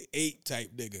 88 type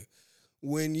nigga.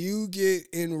 When you get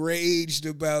enraged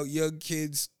about young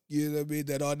kids, you know what I mean,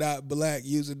 that are not black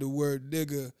using the word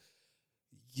nigga,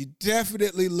 you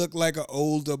definitely look like an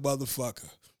older motherfucker.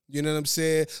 You know what I'm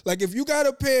saying? Like, if you got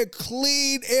a pair of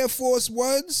clean Air Force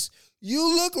Ones,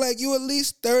 you look like you at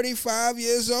least 35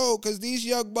 years old, because these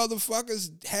young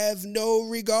motherfuckers have no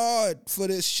regard for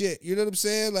this shit. You know what I'm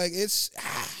saying? Like, it's,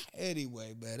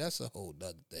 anyway, man, that's a whole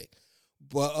nother thing.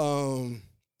 But,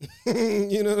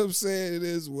 you know what I'm saying? It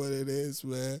is what it is,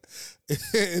 man.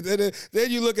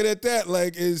 then you looking at that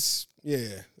like, it's,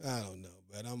 yeah, I don't know.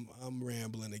 But I'm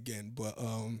rambling again, but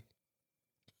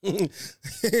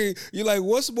you're like,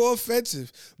 what's more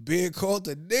offensive, being called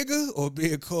a nigga or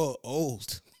being called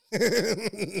old?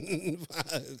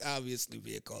 Obviously,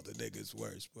 being called a nigga is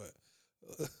worse, but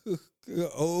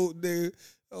old nigga,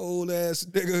 old ass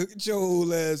nigga, get your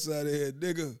old ass out of here,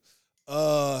 nigga.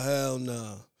 Oh, hell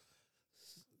no.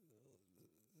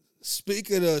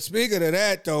 Speaking of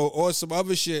that though, or some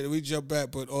other shit, we jump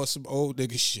back, but or some old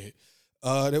nigga shit.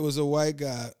 There was a white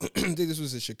guy, I think this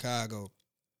was in Chicago,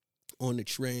 on the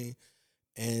train,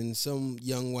 and some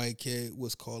young white kid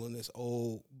was calling this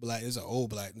old black, it's an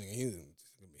old black nigga, he was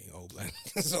old black,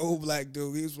 it's an old black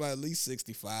dude, he was like at least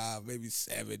 65, maybe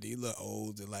 70, he look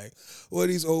old, and like, all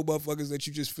these old motherfuckers that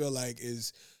you just feel like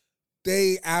is,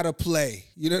 they out of play,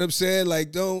 you know what I'm saying?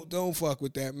 Like, don't fuck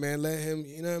with that, man, let him,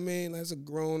 you know what I mean? That's a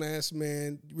grown-ass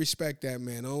man, respect that,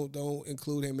 man, don't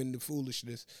include him in the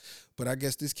foolishness. But I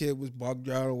guess this kid was bugged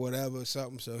out or whatever or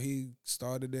something, so he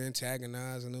started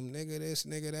antagonizing him, nigga this,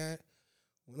 nigga that.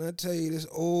 When I tell you this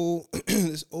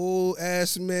old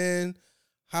ass man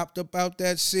hopped up out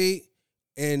that seat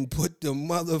and put the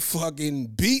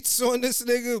motherfucking beats on this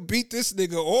nigga, beat this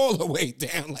nigga all the way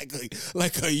down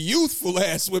like a youthful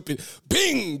ass whipping.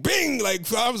 Bing, bing,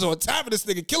 like I was on top of this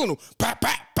nigga killing him. Pop,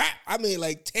 pop, pop. I mean,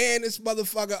 like, tearing this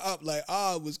motherfucker up. Like,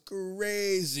 it was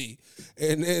crazy.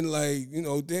 And then, like, you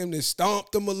know, damn, they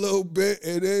stomped him a little bit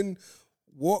and then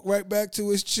walked right back to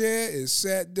his chair and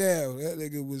sat down. That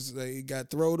nigga was, like, he got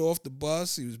thrown off the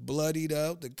bus. He was bloodied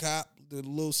up. The cop, the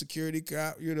little security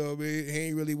cop, you know what I mean? He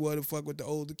ain't really want to fuck with the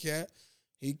older cat.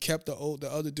 He kept the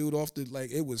other dude off the,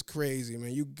 like, it was crazy,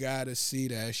 man. You gotta see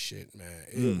that shit,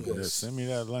 man. Yeah, send me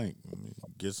that link.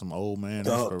 Get some old man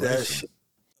inspiration.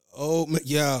 Oh,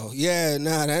 yo, yeah,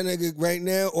 nah, that nigga right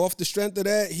now, off the strength of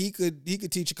that, he could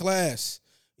teach a class.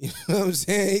 You know what I'm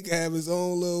saying? He could have his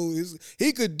own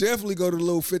he could definitely go to the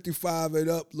little 55 and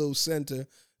up little center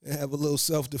and have a little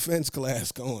self-defense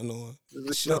class going on.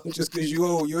 Just because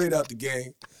you ain't out the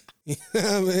game. You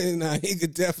know what I mean? Nah, he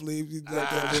could definitely be like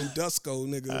that little Dusko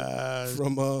nigga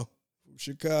from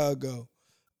Chicago.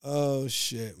 Oh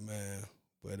shit, man.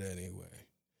 But anyway.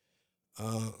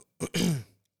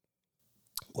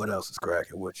 What else is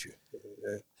cracking with you?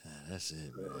 That's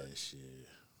it, man. Shit.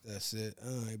 That's it.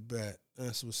 All right, bet.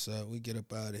 That's what's up. We get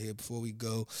up out of here before we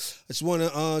go. I just want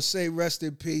to say rest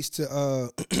in peace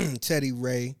to Teddy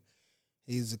Ray.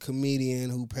 He's a comedian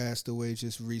who passed away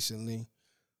just recently.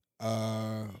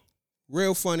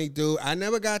 Real funny dude. I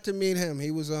never got to meet him.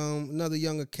 He was another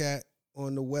younger cat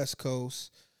on the West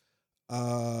Coast.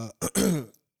 But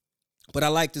I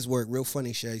liked his work. Real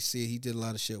funny shit. See, he did a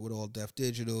lot of shit with All Deaf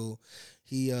Digital.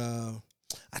 He, I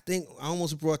think I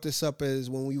almost brought this up as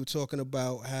when we were talking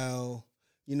about how,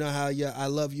 you know, how I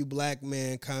Love You Black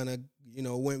Man kind of, you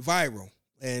know, went viral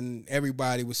and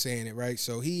everybody was saying it, right?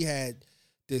 So he had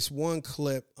this one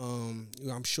clip, I'm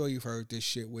sure you've heard this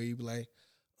shit where he be like,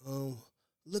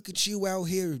 look at you out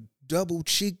here double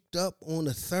cheeked up on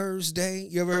a Thursday.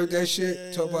 You ever heard that shit?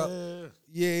 Yeah. Talk about,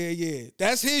 yeah.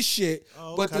 That's his shit.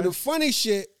 Oh, But okay. the funny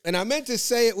shit, and I meant to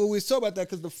say it when we was talking about that,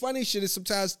 because the funny shit is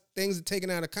sometimes things are taken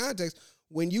out of context.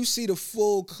 When you see the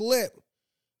full clip,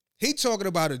 he talking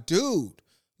about a dude.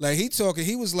 Like he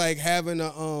was like having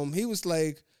he was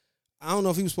like, I don't know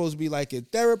if he was supposed to be like in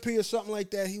therapy or something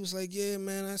like that. He was like, yeah,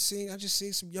 man, I just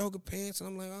seen some yoga pants. And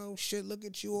I'm like, oh shit, look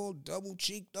at you all double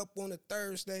cheeked up on a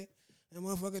Thursday. And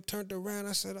motherfucker turned around.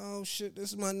 I said, oh shit,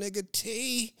 this is my nigga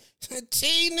T.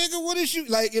 T, nigga, what is you?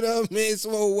 Like, you know what I mean?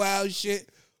 Some old wild shit.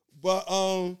 But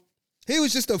he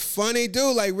was just a funny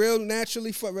dude, like real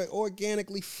naturally,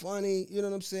 organically funny. You know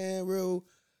what I'm saying? Real,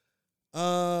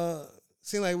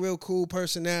 seemed like real cool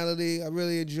personality. I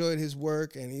really enjoyed his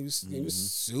work, and he was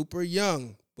super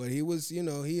young, but he was, you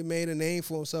know, he had made a name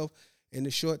for himself in the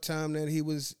short time that he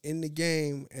was in the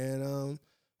game, and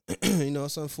you know,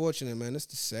 it's unfortunate, man. It's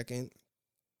the second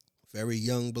very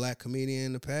young black comedian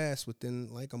in the past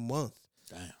within like a month.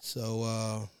 Damn.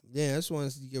 So yeah, I just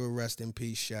wanted to give a rest in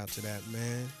peace shout to that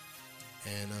man,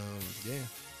 and yeah,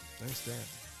 that's that.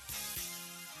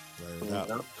 Word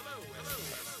up.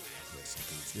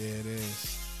 Yeah, it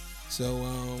is. So,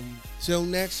 till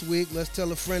next week, let's tell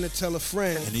a friend to tell a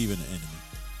friend And even an enemy.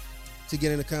 to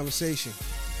get in the conversation.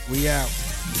 We out.